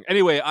frustrating.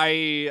 Anyway,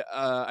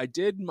 I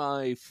did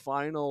my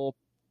final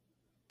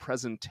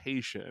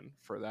presentation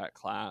for that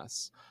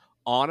class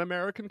on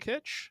American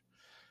kitsch.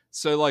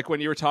 So, like, when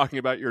you were talking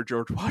about your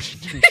George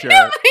Washington shirt,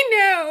 I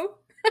know.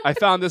 I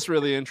found this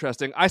really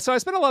interesting. I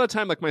spent a lot of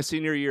time, like my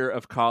senior year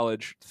of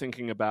college,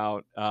 thinking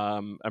about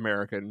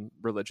American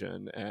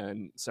religion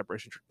and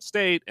separation from the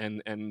state,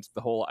 and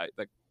the whole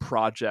like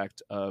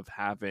project of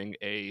having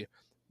a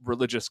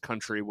religious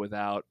country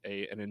without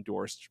an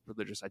endorsed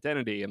religious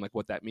identity, and like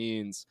what that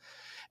means.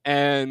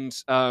 And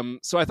so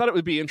I thought it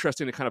would be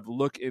interesting to kind of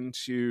look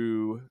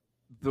into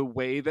the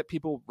way that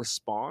people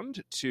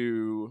respond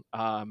to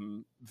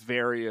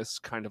various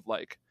kind of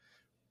like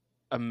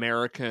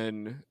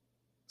American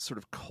sort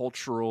of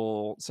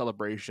cultural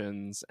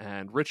celebrations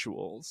and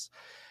rituals,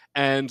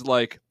 and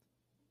like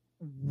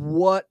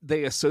what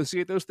they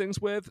associate those things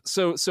with.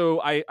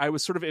 So I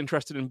was sort of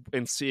interested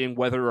in seeing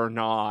whether or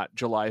not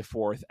July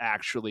 4th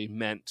actually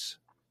meant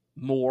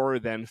more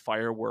than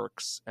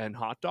fireworks and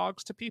hot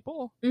dogs to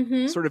people.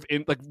 Sort of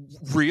in like,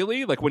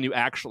 really, like when you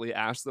actually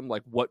ask them,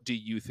 like, what do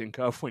you think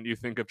of when you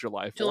think of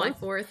July 4th? July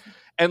 4th.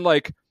 And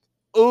like,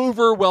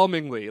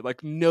 overwhelmingly,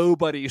 like,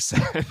 nobody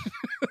said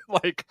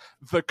like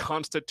the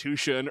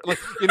Constitution, like,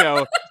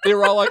 they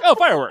were all like, oh,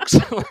 fireworks,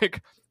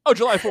 like, oh,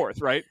 July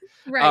 4th, right?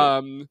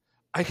 Right.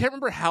 I can't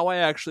remember how I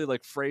actually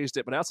like phrased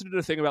it, but I also did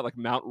a thing about like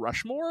Mount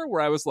Rushmore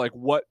where I was like,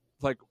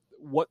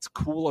 what's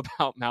cool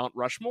about Mount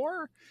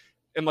Rushmore?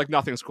 And like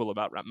nothing's cool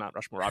about Mount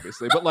Rushmore,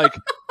 obviously, but like,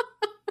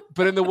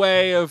 but in the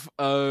way of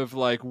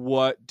like,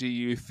 what do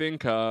you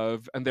think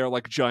of? And they're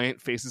like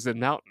giant faces in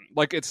mountain.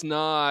 Like, it's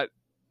not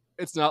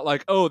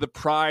like, oh, the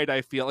pride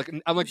I feel. Like,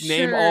 I'm like,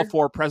 name all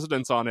 4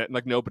 presidents on it, and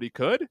like nobody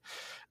could.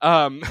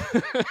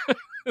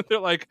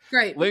 They're like,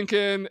 right.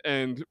 Lincoln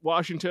and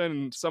Washington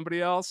and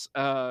somebody else.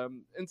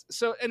 And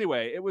so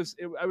anyway, I was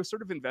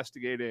sort of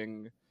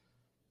investigating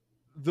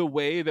the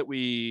way that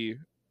we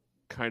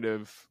kind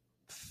of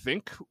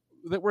think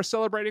that we're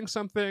celebrating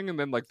something, and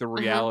then like the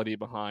reality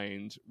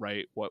behind,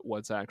 right,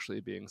 what's actually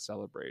being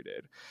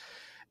celebrated.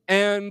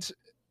 And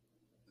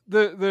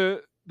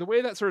the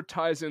way that sort of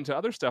ties into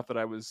other stuff that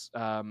I was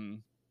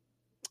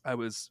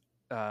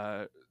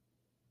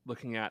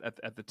looking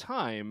at the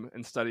time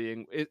and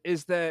studying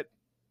is that,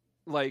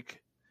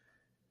 like,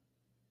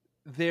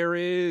 there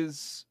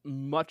is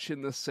much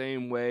in the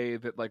same way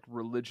that like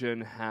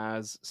religion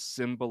has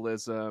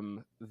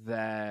symbolism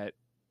that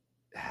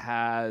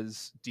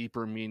has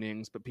deeper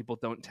meanings, but people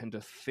don't tend to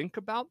think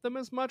about them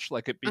as much.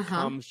 Like, it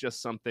becomes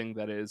just something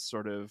that is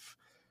sort of,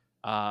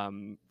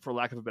 for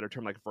lack of a better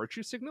term, like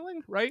virtue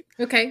signaling, right?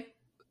 Okay.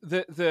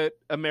 That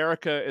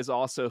America is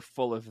also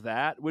full of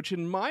that, which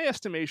in my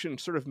estimation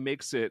sort of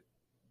makes it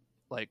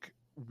like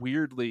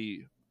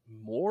weirdly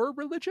more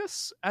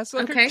religious as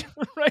like okay.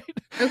 Right?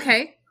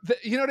 Okay.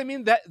 You know what I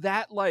mean?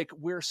 That like,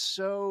 we're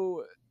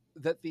so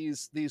that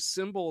these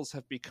symbols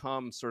have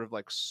become sort of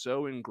like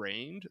so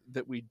ingrained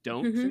that we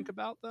don't think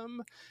about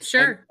them.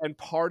 Sure. And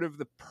part of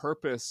the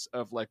purpose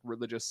of like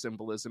religious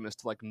symbolism is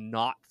to like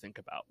not think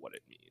about what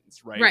it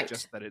means, right?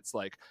 Just that it's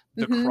like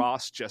the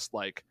cross, just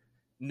like,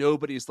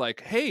 nobody's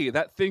like, hey,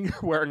 that thing you're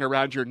wearing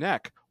around your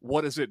neck,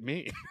 what does it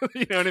mean?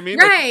 You know what I mean?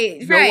 Right.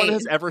 Like, no one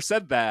has ever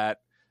said that.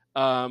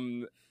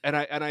 And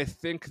I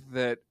think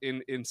that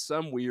in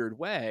some weird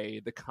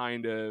way, the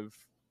kind of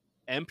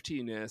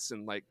emptiness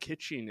and like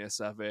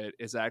kitschiness of it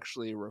is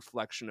actually a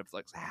reflection of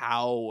like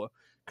how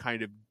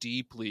kind of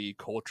deeply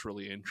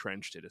culturally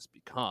entrenched it has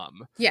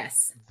become.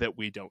 Yes. That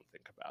we don't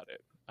think about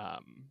it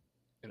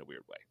in a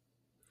weird way.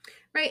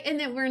 Right. And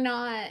that we're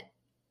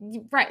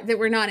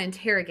not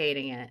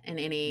interrogating it in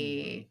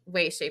any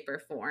way, shape, or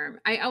form.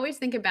 I always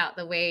think about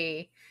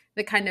the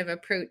kind of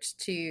approach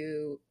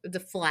to the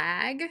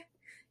flag,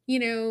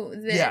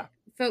 that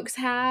folks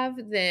have,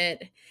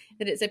 that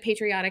it's a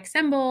patriotic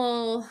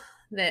symbol,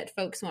 that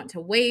folks want to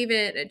wave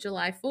it at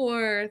July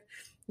 4th,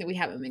 that we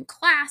have them in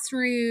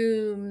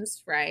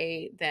classrooms,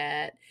 right?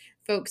 That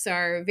folks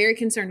are very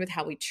concerned with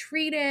how we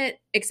treat it,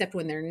 except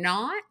when they're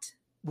not.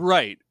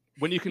 Right.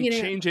 When you can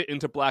change it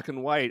into black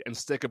and white and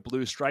stick a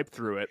blue stripe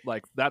through it,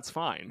 like, that's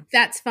fine.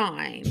 That's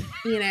fine,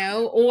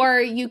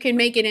 or you can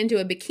make it into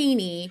a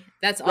bikini.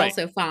 That's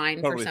also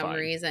fine, totally, for some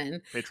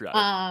reason.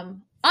 Patriotic.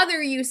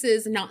 Other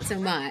uses, not so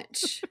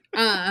much.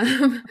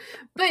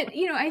 But,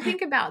 I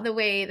think about the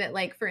way that,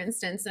 like, for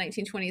instance, the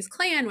 1920s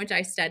Klan, which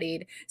I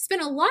studied,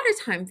 spent a lot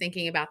of time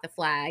thinking about the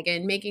flag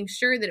and making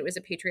sure that it was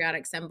a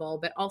patriotic symbol,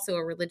 but also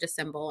a religious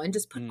symbol, and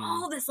just put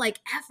all this, like,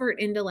 effort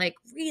into, like,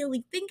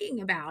 really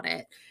thinking about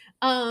it.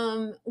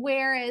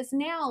 Whereas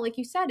now, like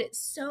you said, it's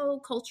so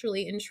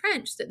culturally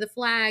entrenched that the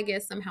flag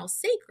is somehow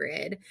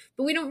sacred,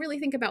 but we don't really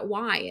think about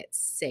why it's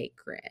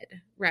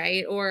sacred,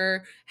 right?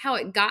 Or how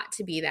it got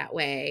to be that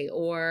way,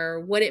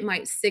 or what it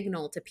might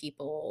signal to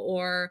people,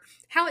 or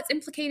how it's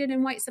implicated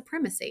in white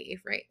supremacy,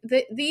 right?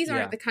 These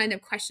aren't the kind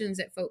of questions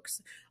that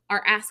folks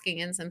are asking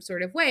in some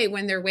sort of way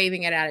when they're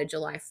waving it at a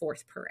July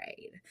 4th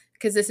parade,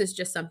 because this is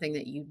just something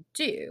that you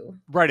do.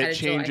 Right. It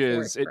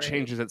changes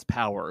its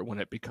power when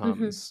it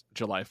becomes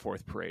July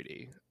 4th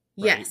parade.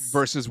 Right? Yes.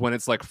 Versus when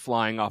it's like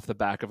flying off the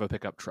back of a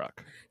pickup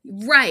truck.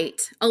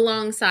 Right.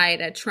 Alongside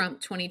a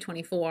Trump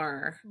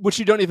 2024. Which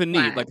you don't even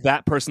need. Like,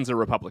 that person's a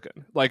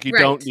Republican. Like, you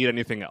don't need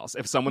anything else.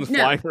 If someone's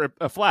flying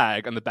a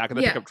flag on the back of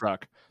the pickup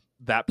truck,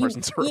 that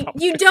person's a Republican.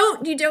 You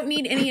don't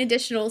need any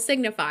additional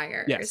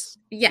signifiers.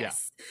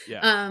 Yes.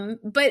 Yeah.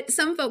 But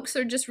some folks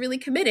are just really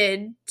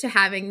committed to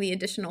having the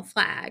additional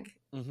flag.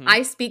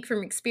 I speak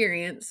from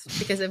experience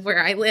because of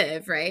where I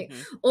live, right?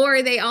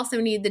 Or they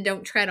also need the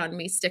 "Don't Tread on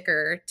Me"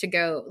 sticker to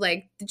go,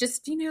 like,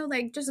 just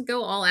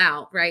go all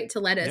out, right? To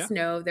let us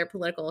know their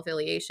political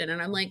affiliation. And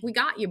I'm like, we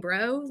got you,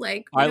 bro.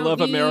 Like, I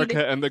love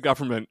America and the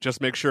government. Just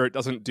make sure it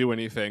doesn't do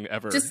anything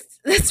ever.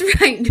 That's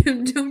right.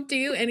 Don't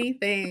do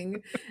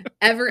anything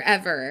ever.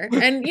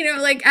 And,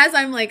 like, as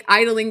I'm like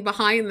idling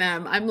behind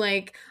them, I'm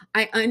like,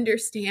 I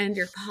understand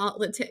your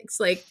politics.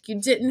 Like, you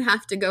didn't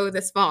have to go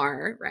this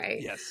far, right?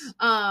 Yes.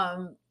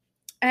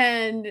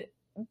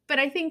 But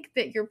I think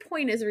that your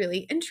point is really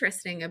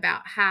interesting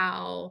about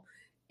how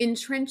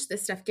entrenched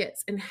this stuff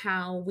gets and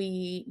how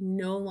we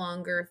no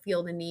longer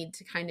feel the need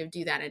to kind of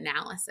do that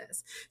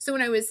analysis. So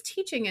when I was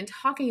teaching and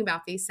talking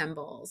about these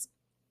symbols,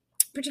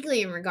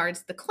 particularly in regards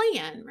to the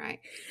Klan, right?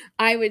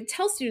 I would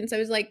tell students, I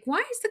was like,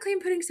 why is the Klan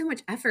putting so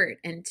much effort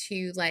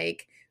into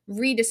like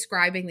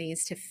redescribing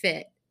these to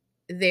fit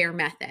their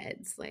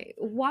methods? Like,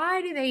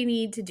 why do they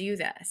need to do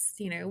this?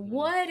 You know,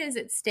 what is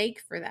at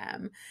stake for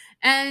them?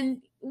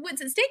 And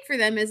what's at stake for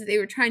them is they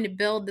were trying to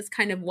build this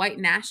kind of white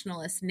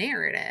nationalist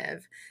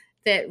narrative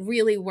that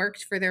really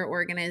worked for their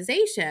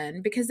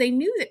organization, because they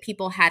knew that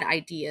people had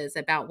ideas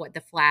about what the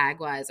flag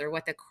was or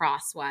what the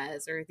cross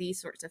was or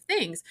these sorts of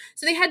things.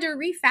 So they had to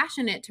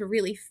refashion it to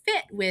really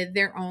fit with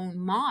their own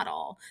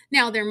model.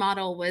 Now, their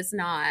model was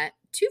not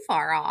too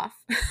far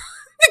off the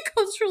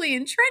culturally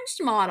entrenched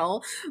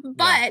model,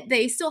 but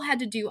they still had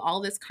to do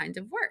all this kind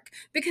of work.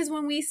 Because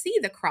when we see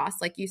the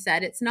cross, like you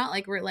said, it's not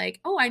like we're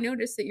like, oh, I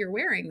noticed that you're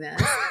wearing this.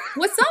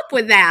 What's up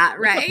with that,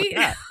 right?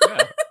 Yeah.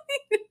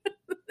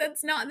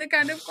 That's not the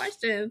kind of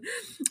question.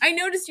 I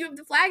noticed you have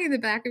the flag in the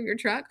back of your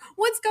truck.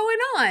 What's going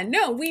on?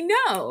 No, we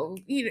know,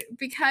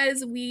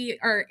 because we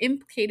are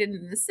implicated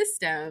in the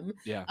system,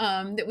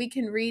 that we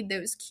can read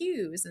those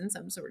cues in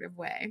some sort of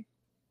way.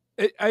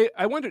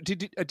 I wonder,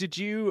 did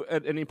you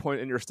at any point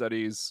in your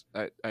studies,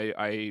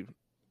 I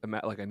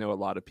know a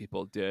lot of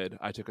people did.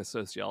 I took a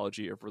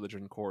sociology of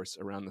religion course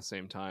around the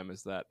same time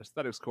as that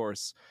aesthetics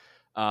course,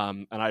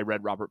 and I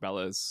read Robert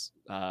Bellah's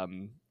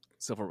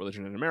Civil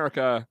Religion in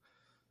America,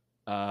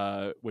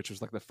 which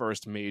was like the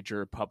first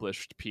major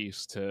published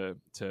piece to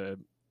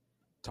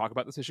talk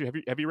about this issue.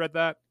 Have you read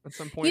that at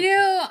some point?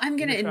 I'm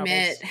going to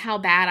admit how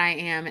bad I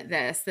am at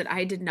this, that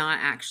I did not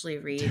actually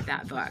read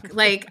that book.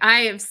 Like,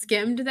 I have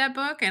skimmed that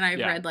book and I've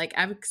read like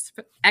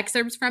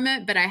excerpts from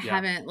it, but I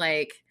haven't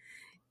like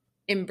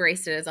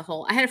embraced it as a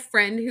whole. I had a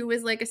friend who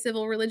was like a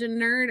civil religion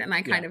nerd, and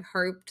I kind of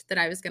hoped that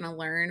I was going to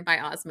learn by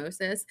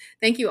osmosis.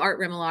 Thank you, Art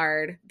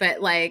Rimillard.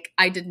 But like,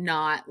 I did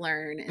not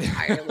learn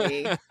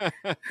entirely as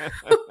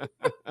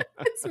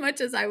much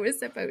as I was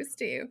supposed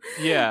to.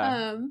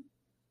 Yeah.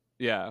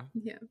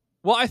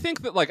 Well, I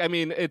think that, like, I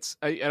mean,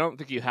 I don't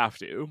think you have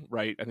to,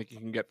 right? I think you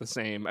can get the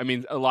same. I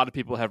mean, a lot of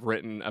people have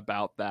written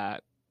about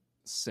that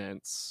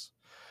since.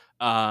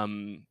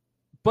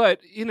 But,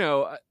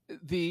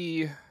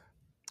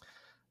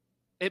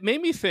 it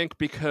made me think,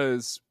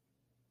 because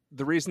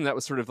the reason that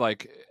was sort of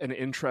like an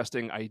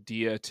interesting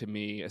idea to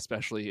me,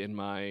 especially in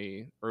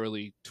my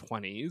early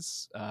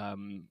 20s,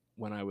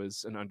 when I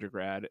was an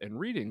undergrad and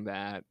reading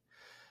that,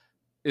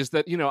 is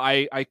that,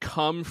 I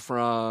come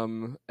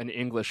from an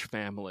English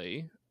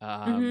family.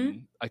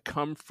 I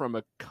come from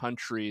a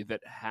country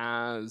that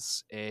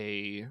has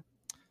a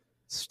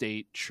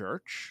state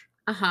church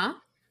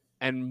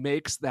and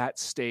makes that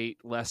state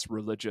less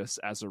religious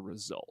as a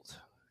result.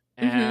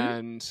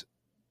 And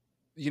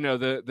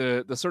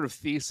the sort of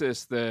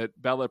thesis that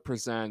Bellah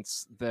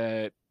presents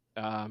that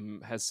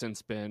has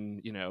since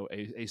been,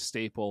 a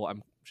staple,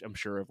 I'm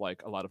sure, of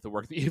like a lot of the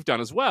work that you've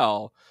done as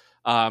well,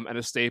 and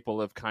a staple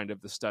of kind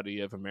of the study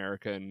of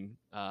American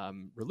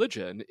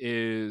religion,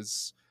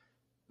 is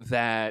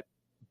that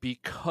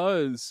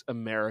because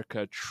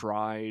America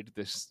tried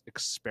this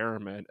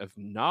experiment of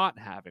not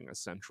having a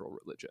central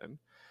religion,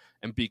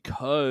 and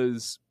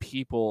because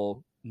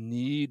people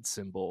need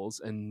symbols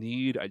and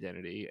need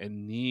identity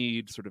and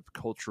need sort of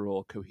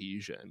cultural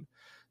cohesion,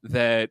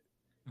 that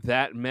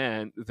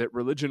meant that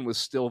religion was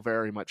still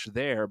very much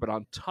there, but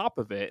on top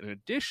of it, in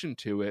addition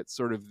to it,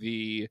 sort of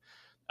the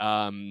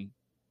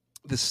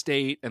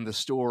state and the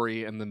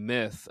story and the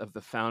myth of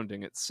the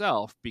founding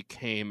itself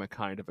became a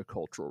kind of a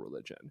cultural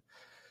religion.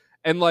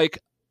 And like,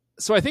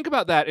 so I think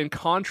about that in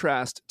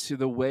contrast to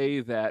the way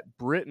that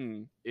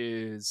Britain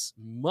is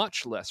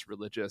much less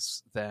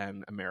religious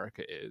than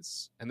America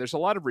is. And there's a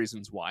lot of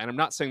reasons why. And I'm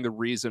not saying the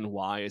reason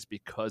why is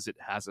because it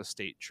has a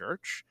state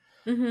church.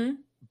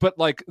 But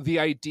like, the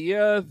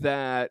idea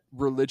that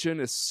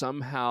religion is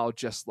somehow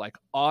just like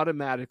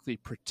automatically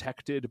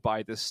protected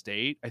by the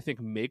state, I think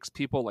makes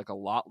people like a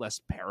lot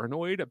less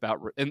paranoid about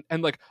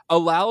and like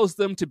allows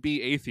them to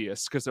be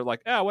atheists, because they're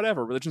like,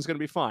 whatever, religion's gonna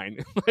be fine.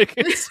 Like,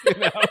 it's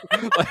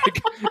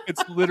like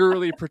it's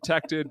literally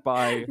protected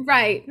by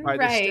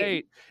the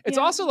state. It's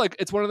also like,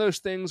 it's one of those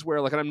things where,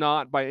 like, and I'm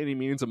not by any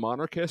means a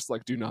monarchist,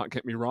 like, do not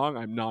get me wrong,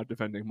 I'm not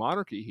defending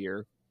monarchy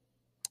here,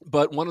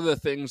 but one of the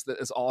things that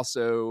is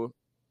also,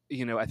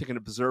 I think, an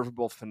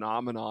observable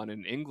phenomenon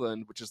in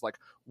England, which is like,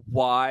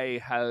 why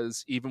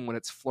has, even when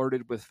it's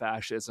flirted with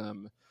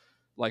fascism,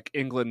 like,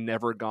 England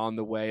never gone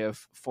the way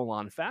of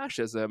full-on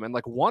fascism? And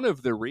like, one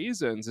of the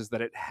reasons is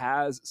that it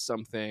has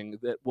something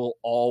that will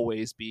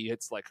always be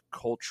its like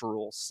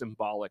cultural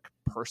symbolic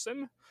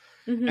person.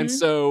 And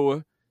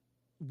so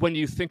when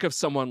you think of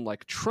someone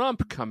like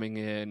Trump coming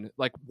in,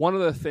 like, one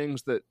of the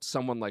things that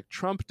someone like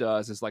Trump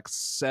does is like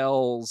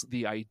sells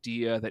the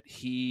idea that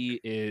he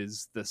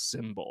is the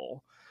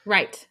symbol.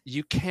 Right.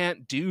 You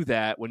can't do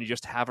that when you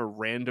just have a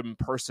random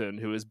person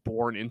who is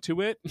born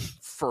into it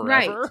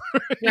forever.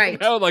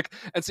 Right. Like,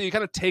 and so you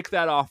kind of take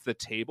that off the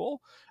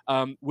table,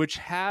 which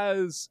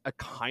has a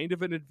kind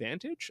of an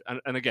advantage.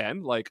 And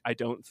again, like, I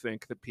don't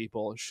think that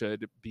people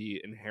should be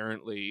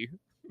inherently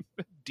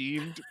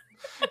deemed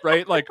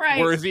right? Like Right.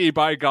 worthy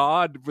by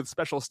God with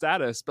special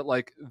status. But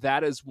like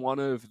that is one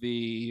of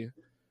the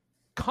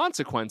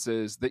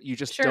consequences that you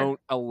just don't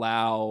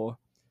allow.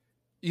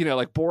 You know,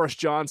 like Boris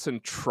Johnson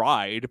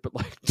tried, but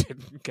like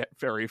didn't get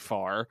very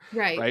far.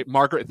 Right.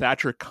 Margaret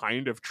Thatcher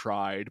kind of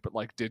tried, but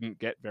like didn't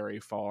get very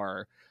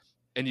far.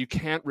 And you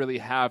can't really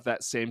have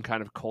that same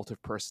kind of cult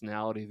of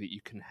personality that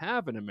you can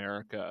have in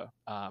America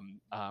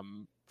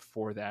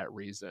for that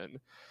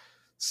reason.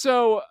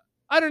 So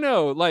I don't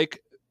know, like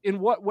in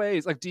what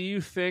ways, like, do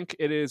you think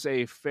it is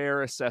a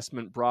fair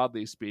assessment,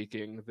 broadly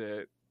speaking,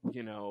 that,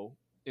 you know,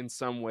 in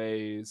some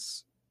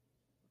ways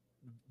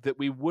that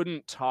we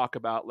wouldn't talk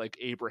about like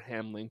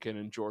Abraham Lincoln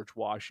and George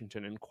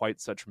Washington in quite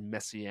such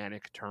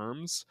messianic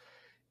terms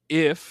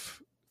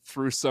if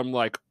through some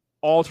like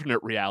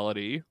alternate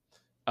reality,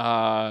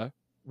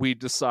 we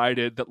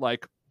decided that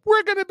like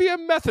we're going to be a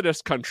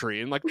Methodist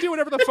country and like do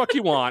whatever the fuck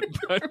you want,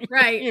 but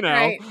you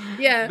know,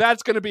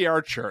 that's going to be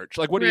our church.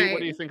 Like, what do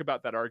you think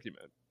about that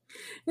argument?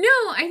 No,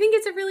 I think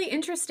it's a really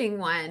interesting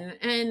one,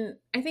 and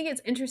I think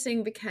it's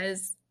interesting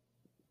because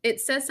it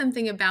says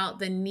something about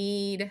the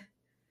need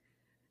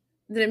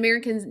that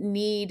Americans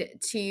need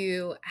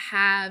to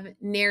have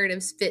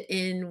narratives fit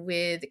in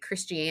with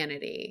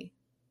Christianity.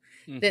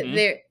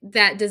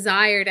 That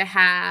desire to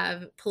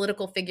have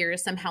political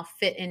figures somehow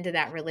fit into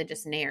that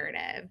religious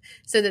narrative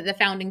so that the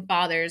founding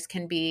fathers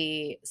can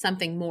be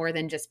something more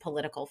than just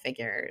political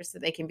figures,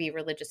 that they can be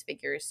religious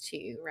figures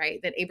too,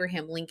 right? That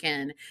Abraham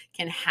Lincoln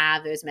can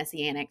have those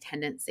messianic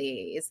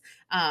tendencies,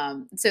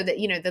 so that,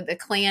 you know, the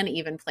Klan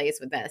even plays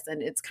with this.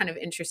 And it's kind of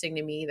interesting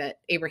to me that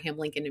Abraham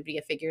Lincoln would be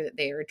a figure that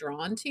they are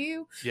drawn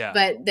to,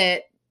 but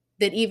that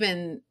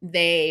even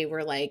they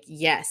were like,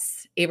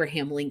 yes,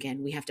 Abraham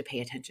Lincoln, we have to pay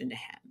attention to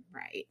him,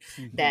 right?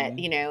 That,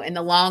 you know, in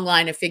the long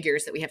line of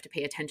figures that we have to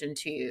pay attention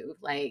to,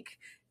 like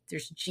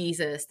there's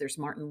Jesus, there's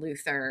Martin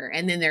Luther,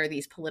 and then there are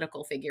these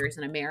political figures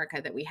in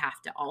America that we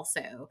have to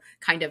also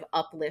kind of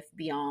uplift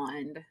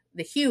beyond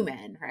the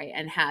human, right?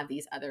 And have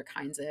these other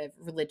kinds of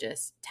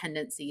religious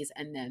tendencies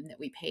in them that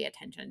we pay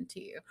attention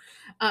to.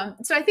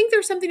 So I think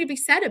there's something to be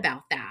said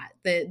about that,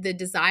 the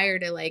desire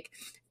to like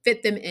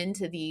fit them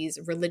into these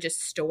religious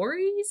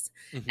stories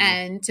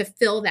and to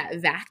fill that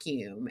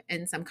vacuum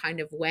in some kind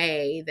of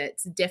way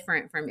that's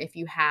different from if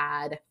you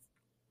had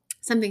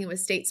something that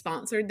was state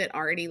sponsored that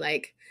already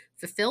like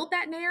fulfilled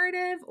that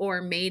narrative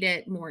or made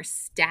it more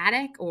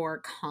static or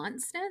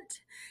constant,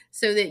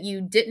 so that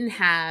you didn't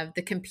have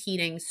the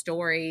competing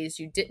stories,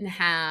 you didn't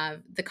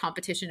have the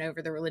competition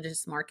over the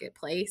religious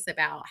marketplace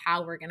about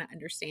how we're going to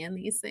understand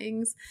these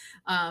things,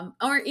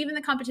 or even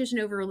the competition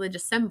over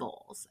religious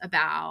symbols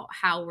about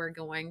how we're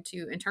going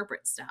to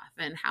interpret stuff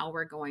and how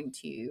we're going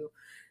to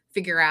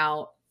figure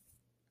out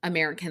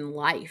American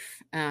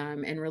life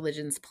and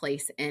religion's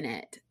place in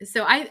it.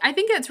 So I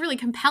think that's really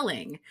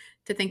compelling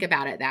to think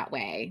about it that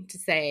way, to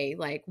say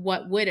like,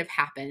 what would have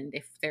happened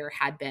if there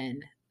had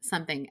been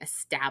something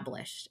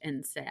established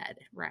instead,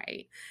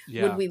 right?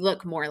 Would we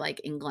look more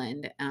like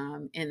England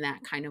in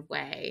that kind of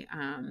way?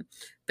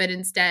 But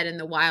instead, in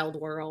the wild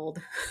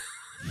world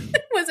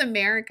was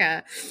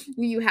America,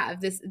 you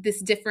have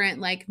this different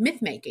like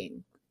myth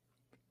making.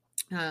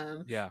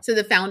 So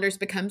the founders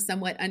become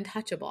somewhat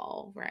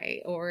untouchable,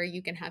 right? Or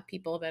you can have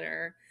people that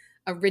are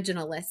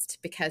originalist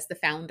because the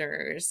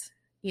founders,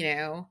 you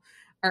know,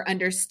 are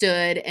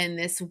understood in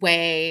this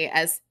way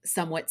as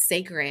somewhat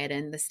sacred,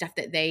 and the stuff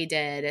that they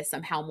did is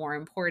somehow more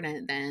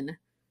important than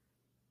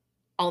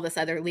all this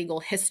other legal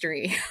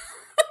history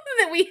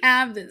that we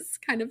have that's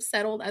kind of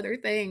settled other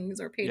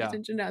things or paid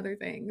attention to other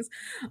things.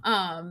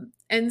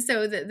 And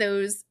so that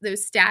those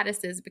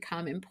statuses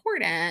become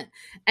important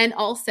and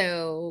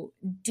also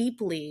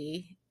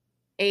deeply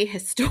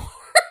ahistorical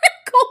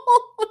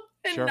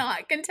and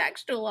not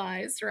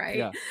contextualized,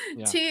 right?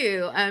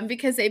 Too,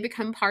 because they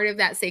become part of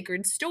that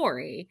sacred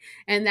story.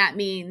 And that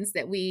means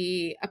that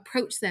we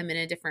approach them in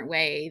a different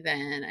way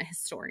than a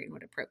historian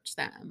would approach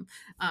them,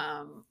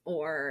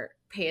 or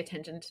pay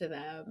attention to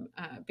them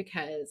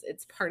because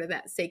it's part of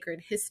that sacred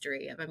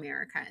history of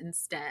America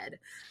instead.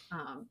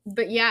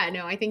 But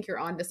I think you're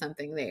onto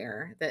something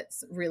there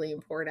that's really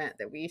important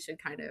that we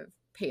should kind of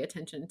pay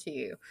attention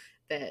to,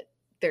 that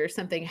there's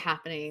something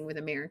happening with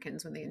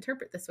Americans when they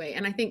interpret this way.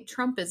 And I think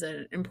Trump is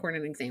an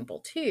important example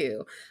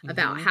too,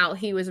 about how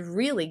he was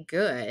really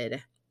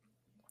good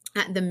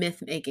at the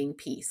myth making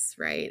piece,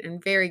 right?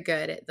 And very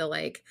good at the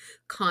like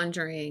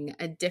conjuring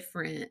a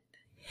different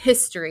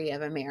history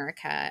of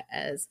America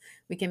as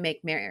we can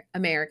make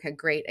America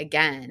great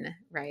again,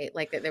 right?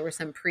 Like that there was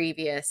some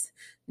previous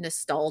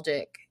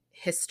nostalgic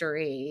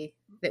history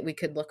that we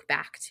could look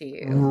back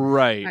to,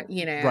 right?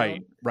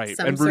 Right,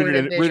 and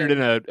rooted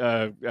in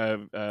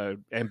a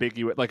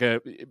ambiguous, like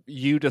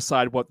you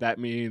decide what that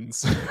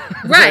means,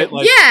 right?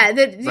 Like,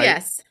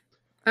 yes.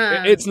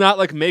 It's not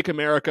like make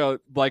America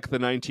like the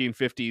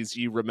 1950s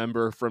you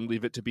remember from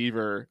Leave It to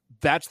Beaver.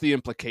 That's the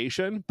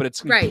implication, but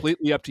it's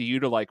completely up to you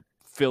to like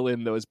fill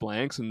in those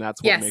blanks, and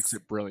that's what makes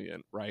it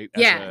brilliant, right?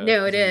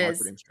 It is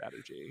marketing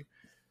strategy.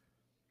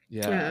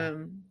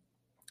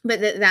 but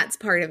that's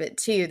part of it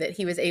too, that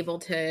he was able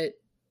to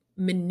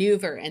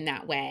maneuver in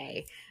that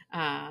way,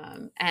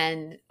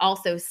 and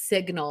also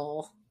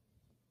signal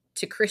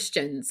to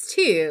Christians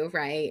too,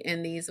 right,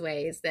 in these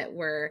ways that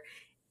were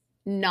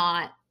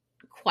not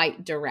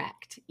quite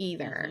direct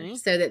either, Mm-hmm.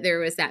 so that there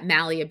was that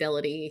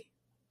malleability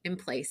in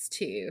place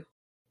too.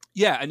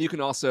 Yeah, and you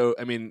can also,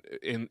 I mean,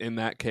 in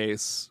that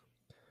case,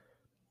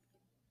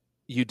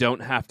 you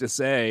don't have to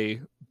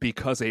say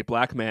because a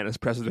black man is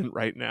president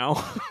right now,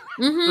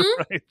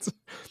 Mm-hmm. right?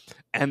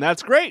 And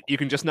that's great. You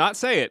can just not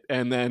say it,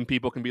 and then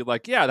people can be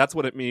like, "Yeah, that's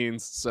what it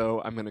means."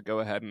 So I'm going to go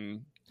ahead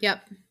and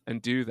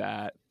do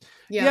that.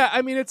 Yep. Yeah,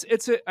 I mean,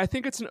 I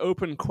think it's an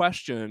open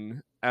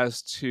question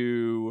as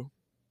to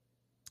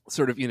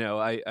sort of,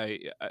 I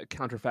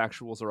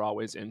counterfactuals are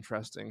always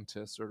interesting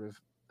to sort of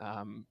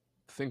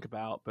think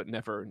about, but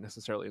never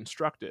necessarily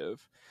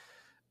instructive.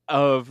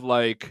 Of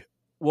like,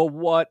 well,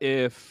 what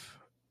if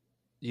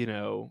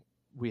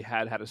we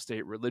had a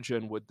state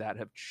religion? Would that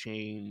have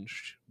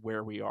changed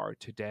where we are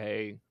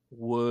today?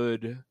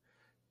 Would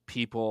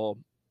people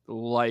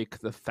like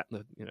the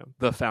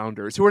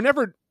founders, who are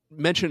never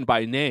mentioned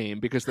by name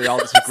because they all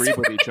disagree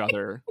with each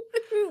other?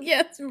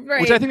 Yes,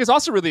 right. Which I think is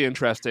also really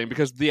interesting,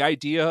 because the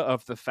idea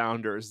of the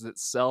founders is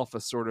itself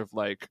a sort of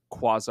like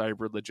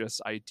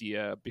quasi-religious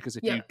idea, because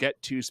if you get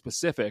too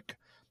specific,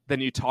 then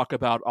you talk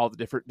about all the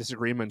different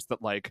disagreements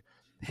that like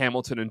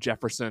Hamilton and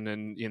Jefferson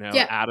and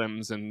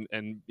Adams and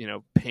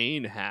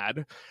Paine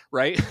had,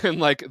 right? And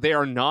like they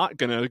are not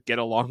gonna get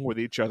along with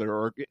each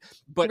other,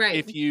 but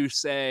if you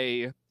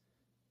say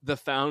the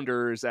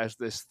founders as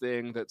this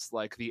thing that's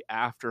like the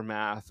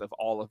aftermath of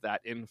all of that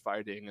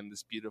infighting and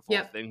this beautiful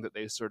thing that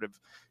they sort of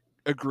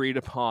agreed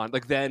upon,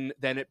 like then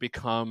it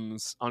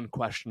becomes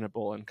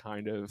unquestionable and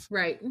kind of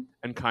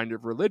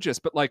religious.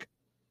 But like,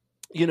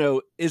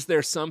 is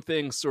there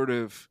something sort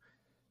of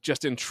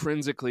just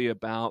intrinsically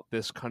about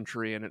this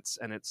country and its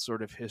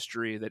sort of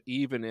history that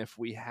even if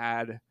we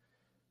had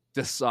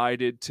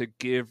decided to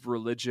give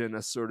religion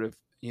a sort of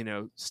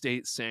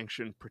state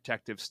sanctioned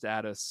protective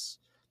status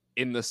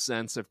in the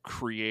sense of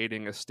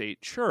creating a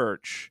state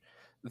church,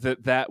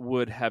 that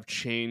would have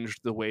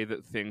changed the way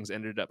that things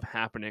ended up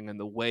happening, and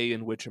the way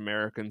in which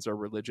Americans are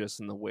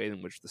religious, and the way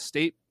in which the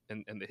state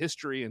and the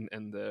history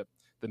and the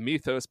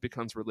mythos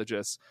becomes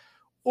religious?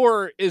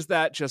 Or is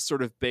that just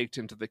sort of baked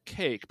into the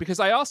cake?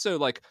 Because I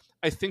also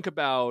I think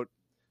about,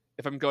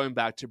 if I'm going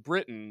back to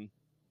Britain,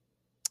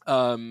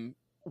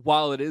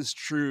 while it is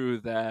true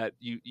that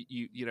you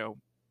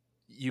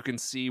can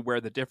see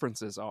where the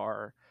differences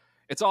are,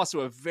 it's also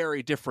a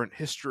very different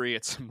history.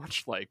 It's a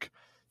much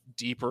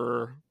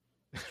deeper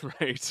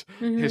right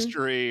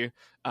history.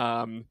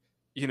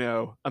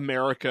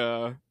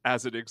 America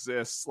as it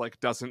exists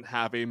doesn't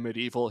have a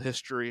medieval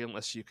history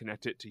unless you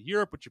connect it to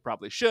Europe, which you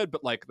probably should,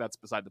 but that's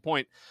beside the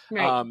point.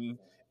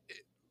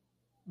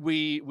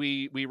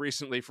 We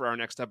recently, for our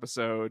next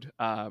episode,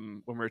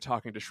 when we were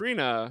talking to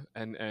Shrina,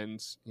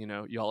 and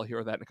y'all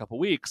hear that in a couple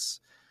weeks,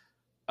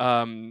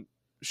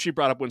 she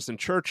brought up Winston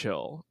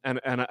Churchill, and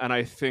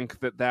I think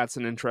that's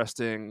an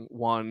interesting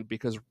one,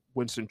 because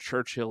Winston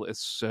Churchill is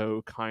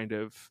so kind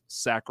of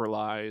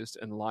sacralized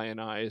and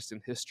lionized in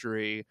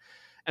history.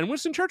 And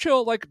Winston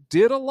Churchill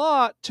did a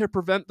lot to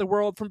prevent the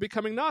world from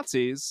becoming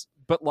Nazis,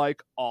 but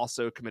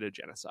also committed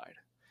genocide.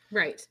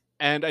 Right.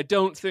 And I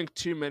don't think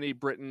too many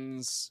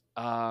Britons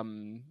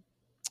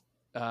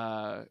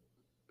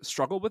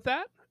struggle with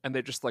that, and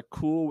they're just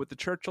cool with the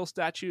Churchill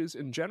statues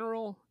in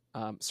general.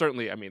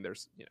 Certainly, I mean,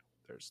 there's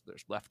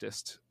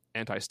leftist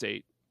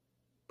anti-state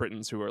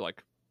Britons who are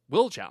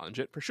will challenge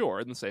it for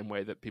sure, in the same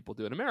way that people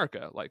do in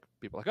America,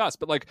 people like us.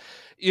 But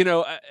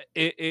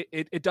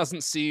it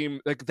doesn't seem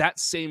like that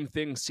same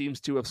thing seems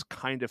to have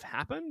kind of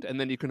happened. And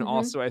then you can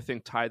also, I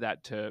think, tie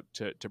that to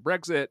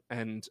Brexit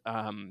and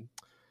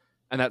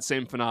that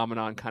same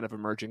phenomenon kind of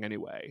emerging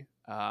anyway.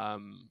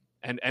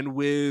 And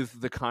with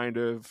the kind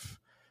of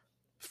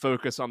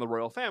focus on the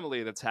royal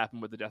family that's happened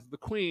with the death of the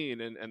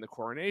Queen and the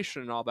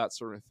coronation and all that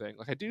sort of thing.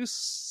 I do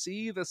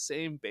see the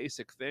same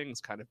basic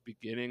things kind of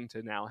beginning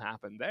to now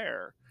happen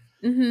there.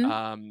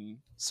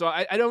 So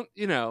I don't,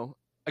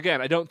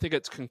 again, I don't think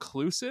it's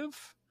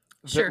conclusive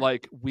that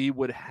we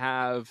wouldn't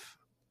have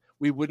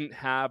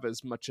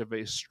as much of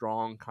a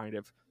strong kind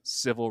of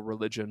civil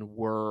religion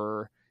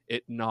were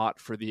it not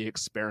for the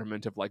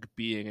experiment of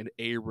being an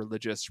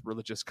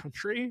religious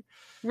country.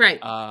 Right.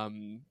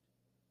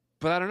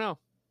 But I don't know.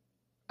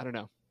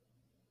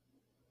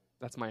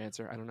 That's my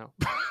answer. I don't know.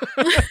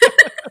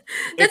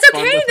 That's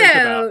okay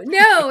though.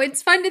 No,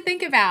 it's fun to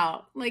think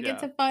about.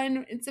 It's a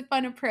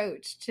fun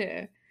approach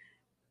to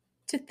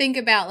think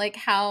about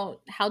how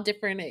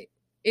different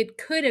it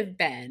could have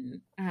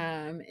been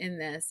in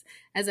this,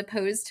 as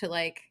opposed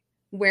to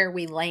where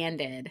we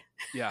landed.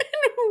 Yeah.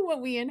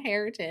 What we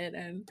inherited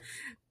and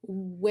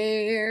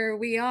where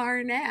we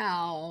are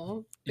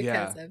now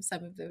because of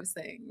some of those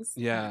things.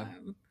 Yeah.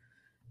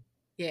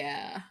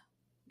 Yeah.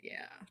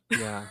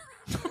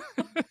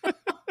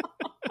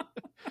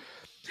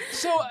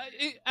 So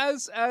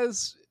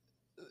as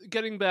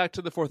getting back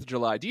to the 4th of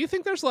July, do you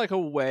think there's like a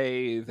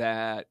way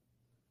that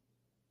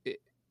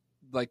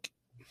I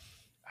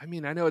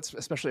know it's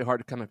especially hard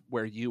to kind of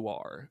where you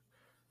are.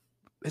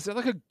 Is there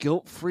like a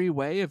guilt-free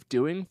way of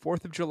doing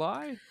 4th of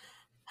July?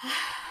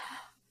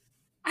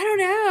 I don't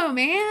know,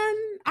 man.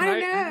 I don't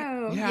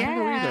know. I don't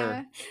know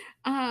either.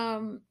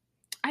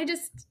 I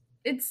just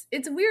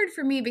it's weird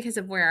for me because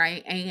of where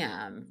I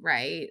am,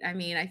 right? I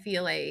mean, I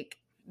feel like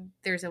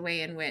there's a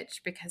way in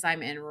which, because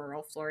I'm in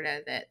rural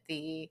Florida, that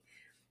the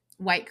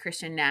white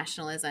Christian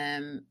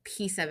nationalism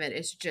piece of it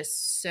is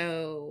just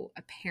so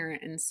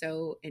apparent and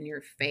so in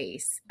your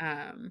face.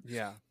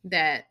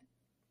 That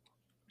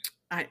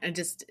I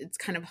just, it's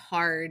kind of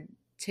hard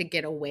to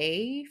get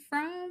away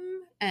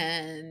from.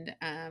 And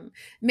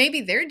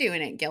maybe they're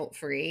doing it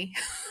guilt-free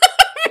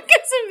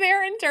because of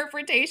their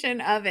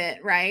interpretation of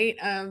it, right?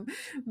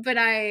 But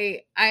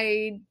I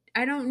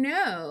don't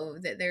know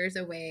that there's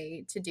a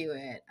way to do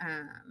it,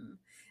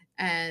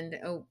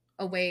 and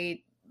a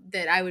way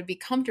that I would be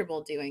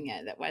comfortable doing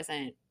it that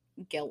wasn't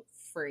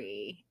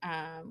guilt-free.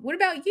 What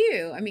about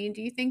you? I mean,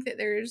 do you think that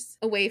there's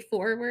a way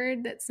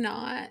forward that's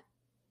not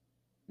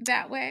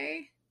that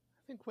way?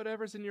 I think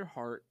whatever's in your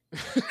heart.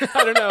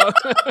 I don't know.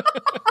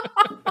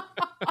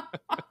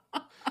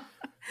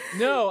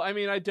 No, I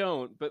mean, I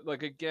don't. But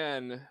like,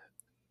 again,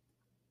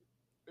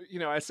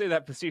 I say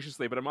that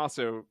facetiously, but I'm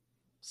also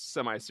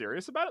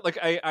semi-serious about it. Like,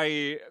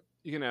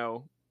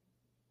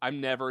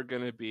 I'm never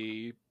going to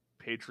be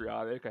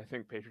patriotic. I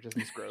think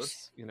patriotism is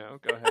gross.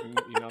 Go ahead and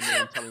email me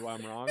and tell me why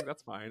I'm wrong.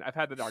 That's fine. I've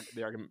had the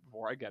argument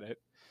before. I get it.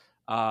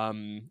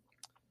 I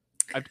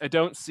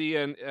don't see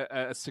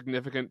a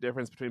significant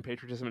difference between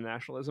patriotism and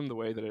nationalism the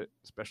way that it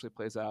especially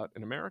plays out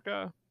in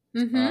America.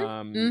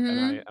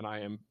 And I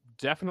am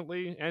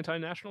definitely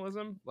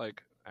anti-nationalism.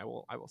 Like, I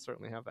will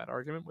certainly have that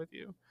argument with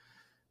you.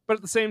 But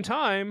at the same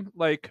time,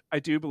 like, I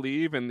do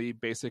believe in the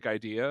basic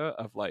idea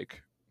of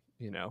like,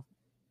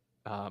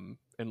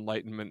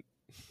 Enlightenment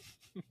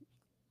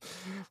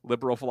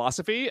liberal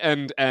philosophy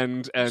and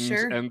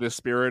the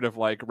spirit of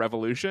like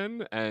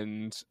revolution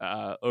and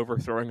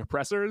overthrowing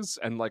oppressors.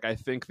 And like, I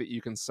think that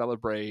you can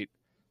celebrate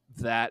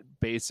that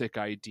basic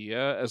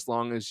idea as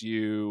long as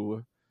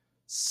you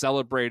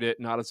celebrate it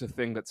not as a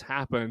thing that's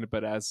happened,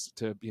 but as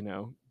to,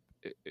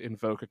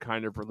 invoke a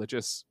kind of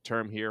religious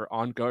term here,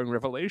 ongoing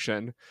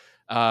revelation,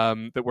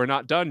 that we're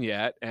not done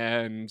yet,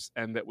 and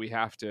that we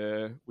have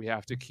to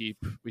keep.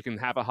 We can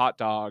have a hot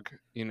dog,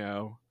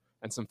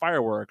 and some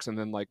fireworks, and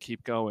then like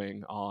keep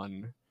going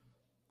on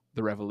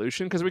the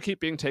revolution, because we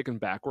keep being taken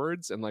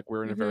backwards, and like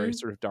we're in a very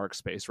sort of dark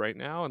space right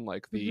now, and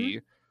like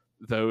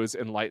those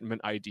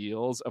Enlightenment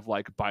ideals of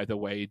like, by the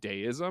way,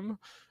 deism.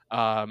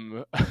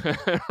 Like,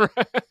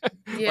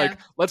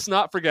 let's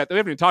not forget that we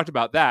haven't even talked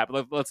about that,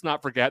 but let's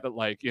not forget that,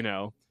 like,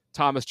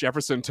 Thomas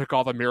Jefferson took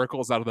all the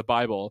miracles out of the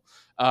Bible,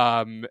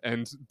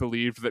 and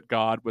believed that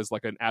God was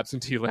like an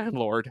absentee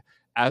landlord,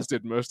 as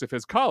did most of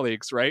his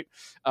colleagues, right?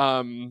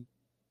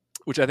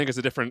 Which I think is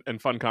a different and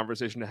fun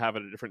conversation to have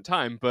at a different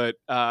time. But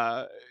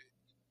I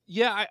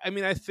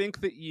mean, I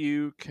think that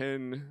you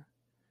can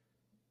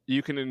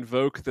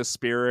invoke the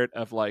spirit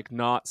of like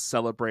not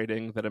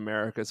celebrating that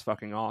America's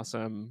fucking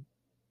awesome,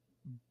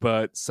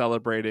 but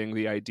celebrating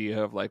the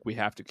idea of like, we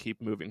have to keep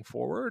moving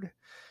forward.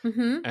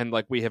 And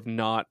like, we have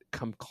not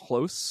come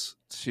close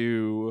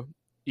to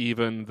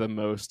even the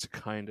most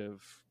kind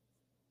of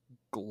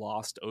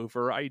glossed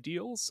over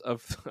ideals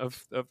of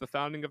the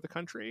founding of the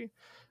country.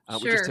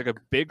 We just took a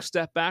big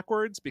step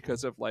backwards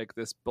because of like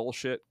this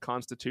bullshit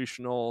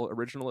constitutional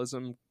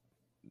originalism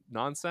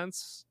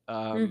nonsense,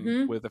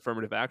 with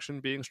affirmative action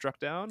being struck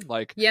down.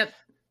 Like,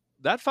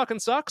 that fucking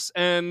sucks.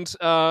 And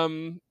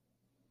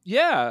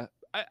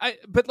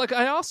but like,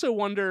 I also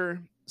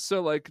wonder,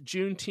 so like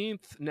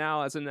Juneteenth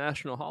now as a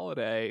national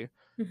holiday,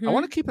 I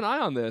want to keep an eye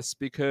on this,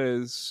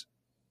 because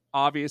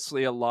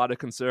obviously a lot of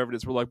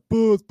conservatives were like,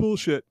 boo, it's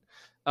bullshit.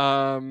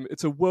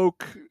 It's a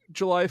woke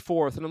July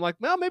 4th. And I'm like,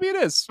 well, maybe it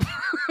is.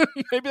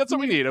 Maybe that's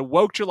what we need, a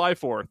woke July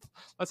 4th.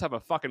 Let's have a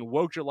fucking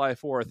woke July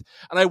 4th.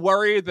 And I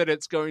worry that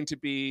it's going to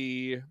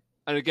be,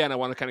 and again, I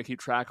want to kind of keep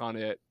track on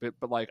it,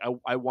 but like,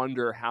 I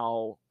wonder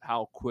how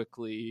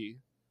quickly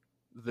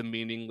the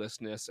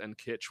meaninglessness and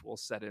kitsch will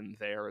set in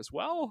there as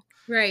well.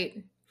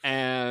 Right.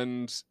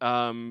 And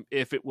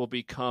if it will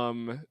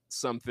become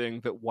something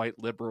that white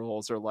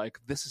liberals are like,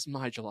 this is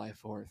my July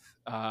 4th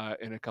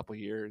in a couple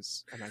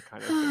years. And I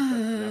kind of think that's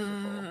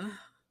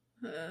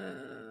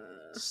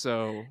inevitable.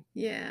 So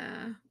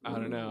yeah, I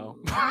don't know.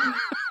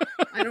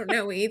 I don't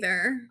know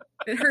either.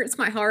 It hurts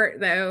my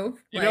heart, though.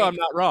 You know, I'm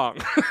not wrong.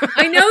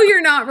 I know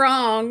you're not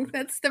wrong.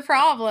 That's the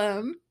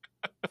problem.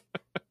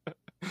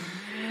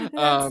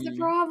 That's the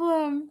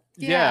problem.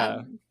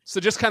 Yeah. So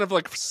just kind of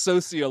like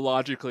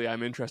sociologically,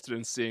 I'm interested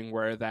in seeing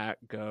where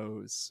that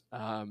goes,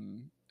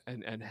 and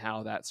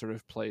how that sort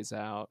of plays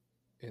out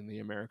in the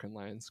American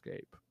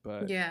landscape.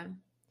 But yeah.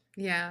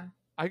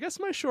 I guess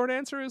my short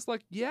answer is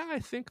like, yeah, I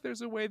think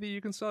there's a way that you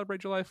can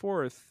celebrate July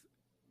 4th,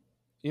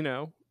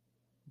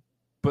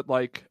 but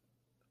like,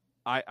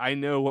 I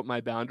know what my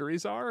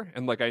boundaries are,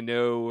 and like, I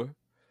know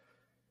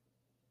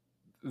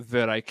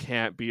that I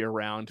can't be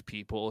around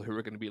people who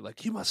are going to be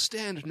like, you must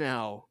stand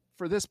now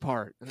for this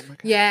part. And I'm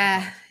like,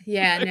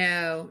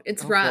 no,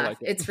 it's rough. Like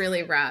it's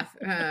really rough.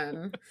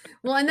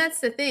 Well, and that's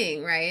the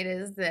thing, right?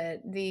 Is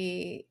that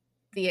the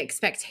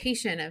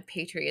expectation of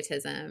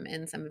patriotism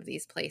in some of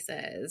these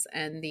places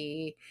and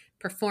the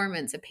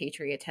performance of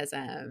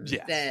patriotism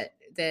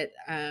that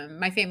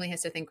my family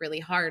has to think really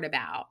hard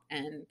about,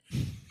 and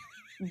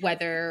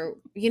whether,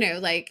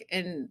 like,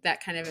 and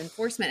that kind of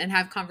enforcement, and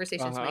have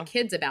conversations with my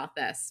kids about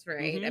this,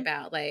 right?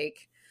 About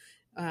like,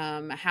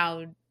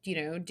 how,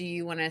 do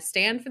you want to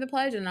stand for the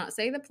pledge and not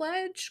say the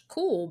pledge?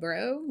 Cool,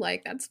 bro.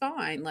 Like, that's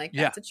fine. Like,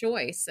 that's a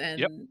choice.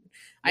 And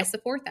I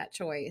support that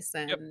choice.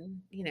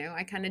 And,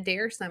 I kind of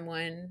dare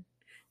someone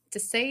to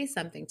say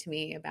something to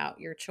me about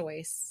your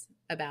choice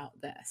about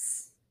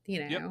this,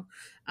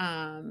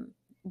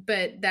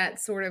 but that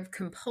sort of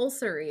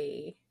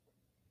compulsory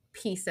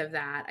piece of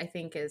that, I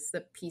think, is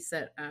the piece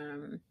that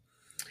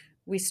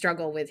we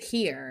struggle with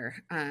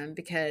here,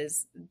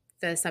 because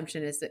the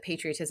assumption is that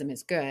patriotism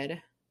is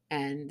good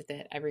and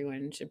that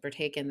everyone should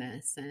partake in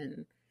this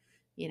and,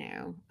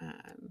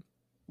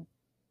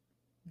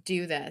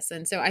 do this.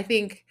 And so I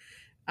think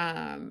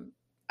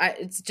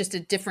it's just a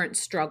different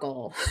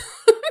struggle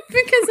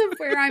because of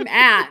where I'm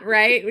at,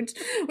 right?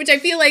 Which I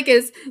feel like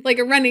is like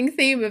a running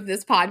theme of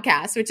this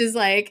podcast, which is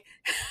like,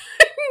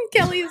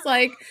 Kelly's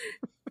like,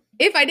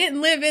 if I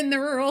didn't live in the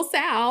rural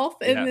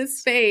South in this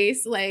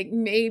space, like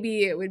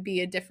maybe it would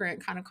be a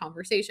different kind of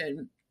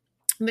conversation.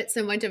 But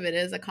so much of it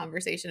is a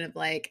conversation of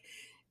like,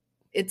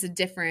 it's a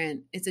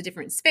different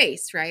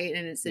space, right?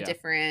 And it's a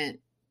different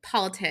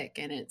politic,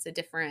 and it's a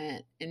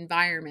different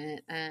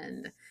environment,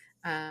 and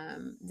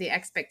the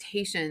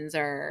expectations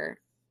are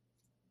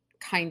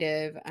kind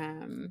of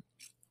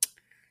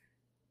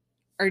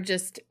are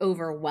just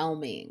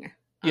overwhelming.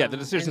 Yeah, the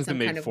decisions are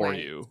made for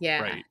you.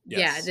 Yeah. Right. Yes.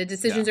 Yeah, the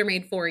decisions are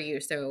made for you.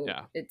 So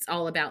it's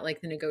all about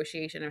like the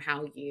negotiation of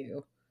how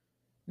you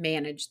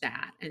manage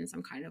that in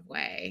some kind of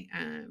way,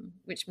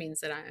 which means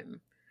that I'm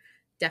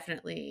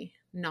definitely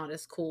not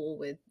as cool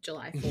with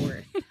July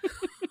 4th.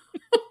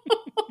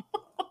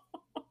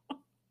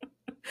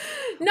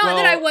 Not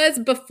that I was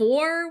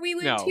before we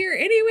lived here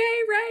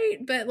anyway, right?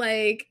 But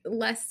like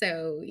less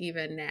so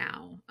even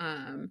now.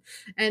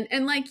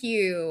 And like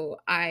you,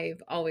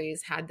 I've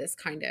always had this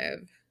kind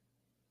of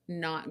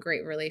not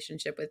great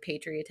relationship with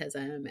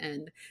patriotism,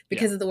 and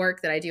because of the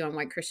work that I do on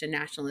white Christian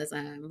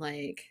nationalism,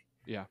 like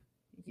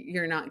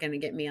you're not going to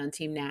get me on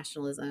team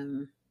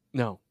nationalism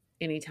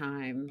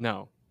anytime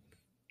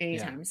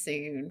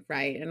soon,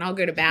 right? And I'll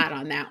go to bat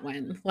on that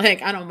one,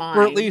 like I don't mind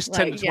for at least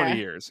 10 to 20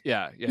 years.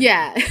 Yeah.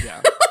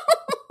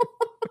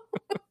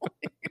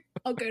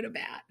 I'll go to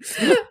bat.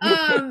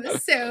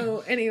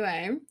 So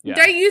anyway, did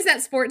I use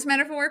that sports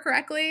metaphor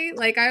correctly?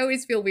 Like, I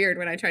always feel weird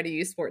when I try to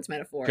use sports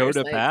metaphors. Go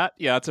to bat?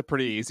 Yeah, that's a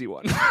pretty easy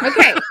one.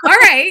 Okay. All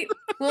right.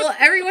 Well,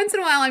 every once in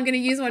a while I'm going to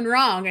use one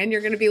wrong, and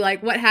you're going to be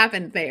like, what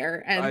happened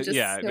there? And just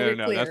clear.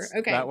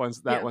 Okay.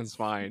 That one's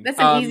fine. That's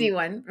an easy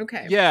one.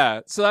 Okay.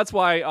 Yeah. So that's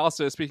why,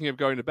 also, speaking of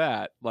going to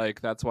bat,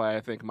 like, that's why I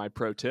think my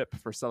pro tip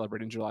for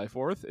celebrating July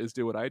 4th is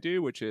do what I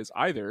do, which is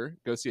either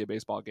go see a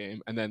baseball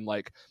game and then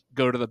like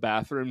go to the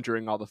bathroom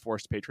during all the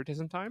forced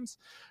patriotism times.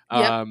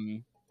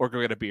 Or go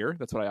get a beer.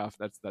 That's what I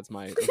offer. That's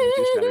my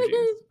two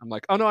strategies. I'm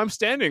like, oh no, I'm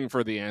standing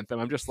for the anthem.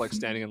 I'm just like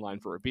standing in line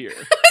for a beer.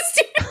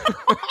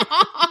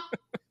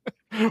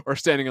 Or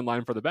standing in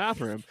line for the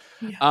bathroom.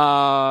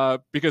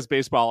 Because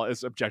baseball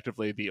is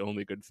objectively the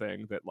only good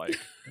thing that like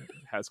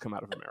has come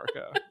out of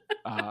America.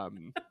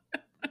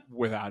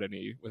 Without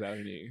any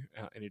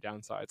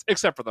downsides,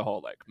 except for the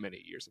whole like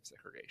many years of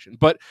segregation.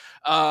 But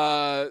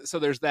so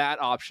there's that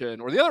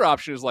option, or the other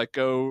option is like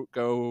go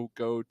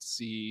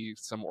see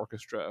some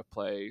orchestra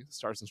play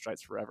Stars and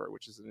Stripes Forever,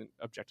 which is an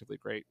objectively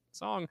great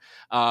song,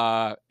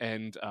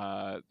 and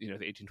the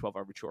 1812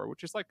 Overture,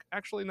 which is like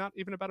actually not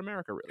even about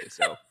America really.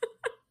 So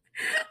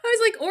I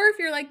was like, or if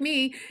you're like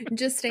me,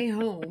 just stay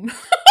home.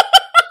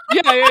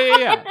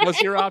 Yeah. Those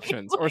are your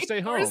options, or stay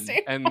home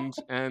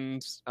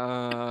and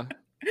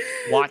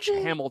watch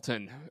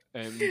Hamilton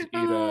and eat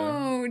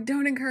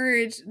don't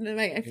encourage.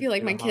 I feel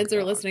like my kids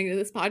are listening to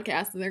this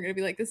podcast and they're going to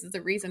be like, this is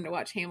the reason to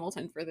watch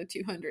Hamilton for the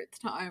 200th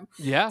time.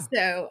 Yeah.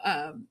 So,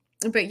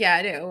 but yeah,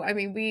 I do. I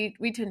mean,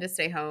 we tend to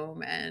stay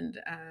home and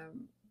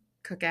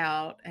cook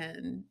out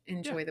and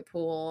enjoy the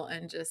pool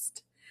and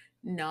just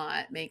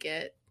not make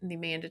it the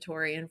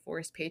mandatory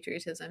enforced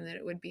patriotism that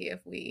it would be if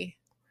we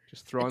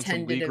just throw on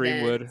some Lee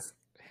Greenwood,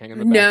 hang in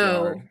the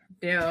backyard.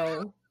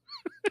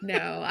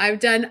 No, I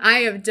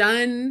have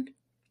done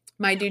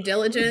my due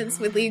diligence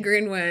with Lee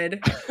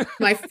Greenwood,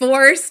 my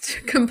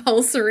forced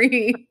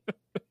compulsory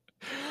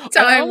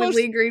time with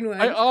Lee Greenwood.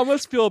 I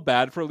almost feel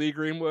bad for Lee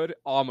Greenwood,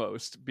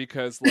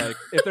 because like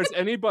if there's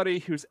anybody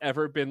who's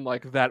ever been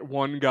like that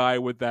one guy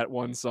with that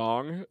one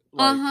song,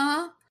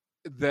 like,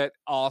 that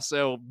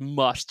also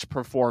must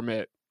perform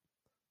it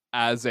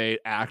as a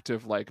act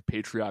of like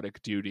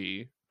patriotic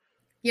duty.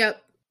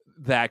 Yep.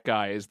 That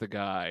guy is the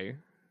guy.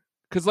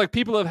 Because like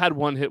people have had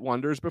one hit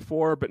wonders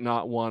before, but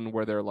not one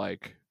where they're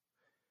like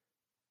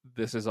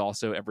this is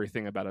also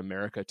everything about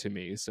America to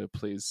me. So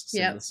please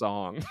sing the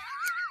song.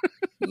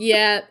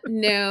 Yeah,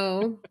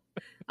 no.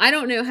 I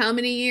don't know how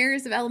many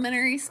years of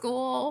elementary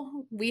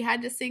school we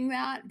had to sing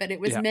that, but it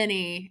was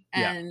many.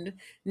 And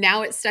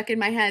now it's stuck in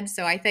my head.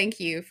 So I thank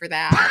you for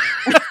that.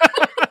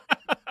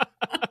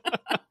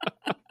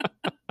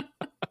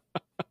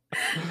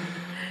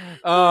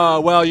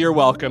 Well, you're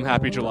welcome.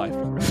 Happy July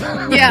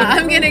 4th. Yeah,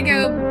 I'm going to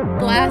go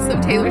blast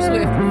some Taylor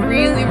Swift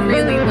really,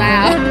 really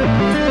loud.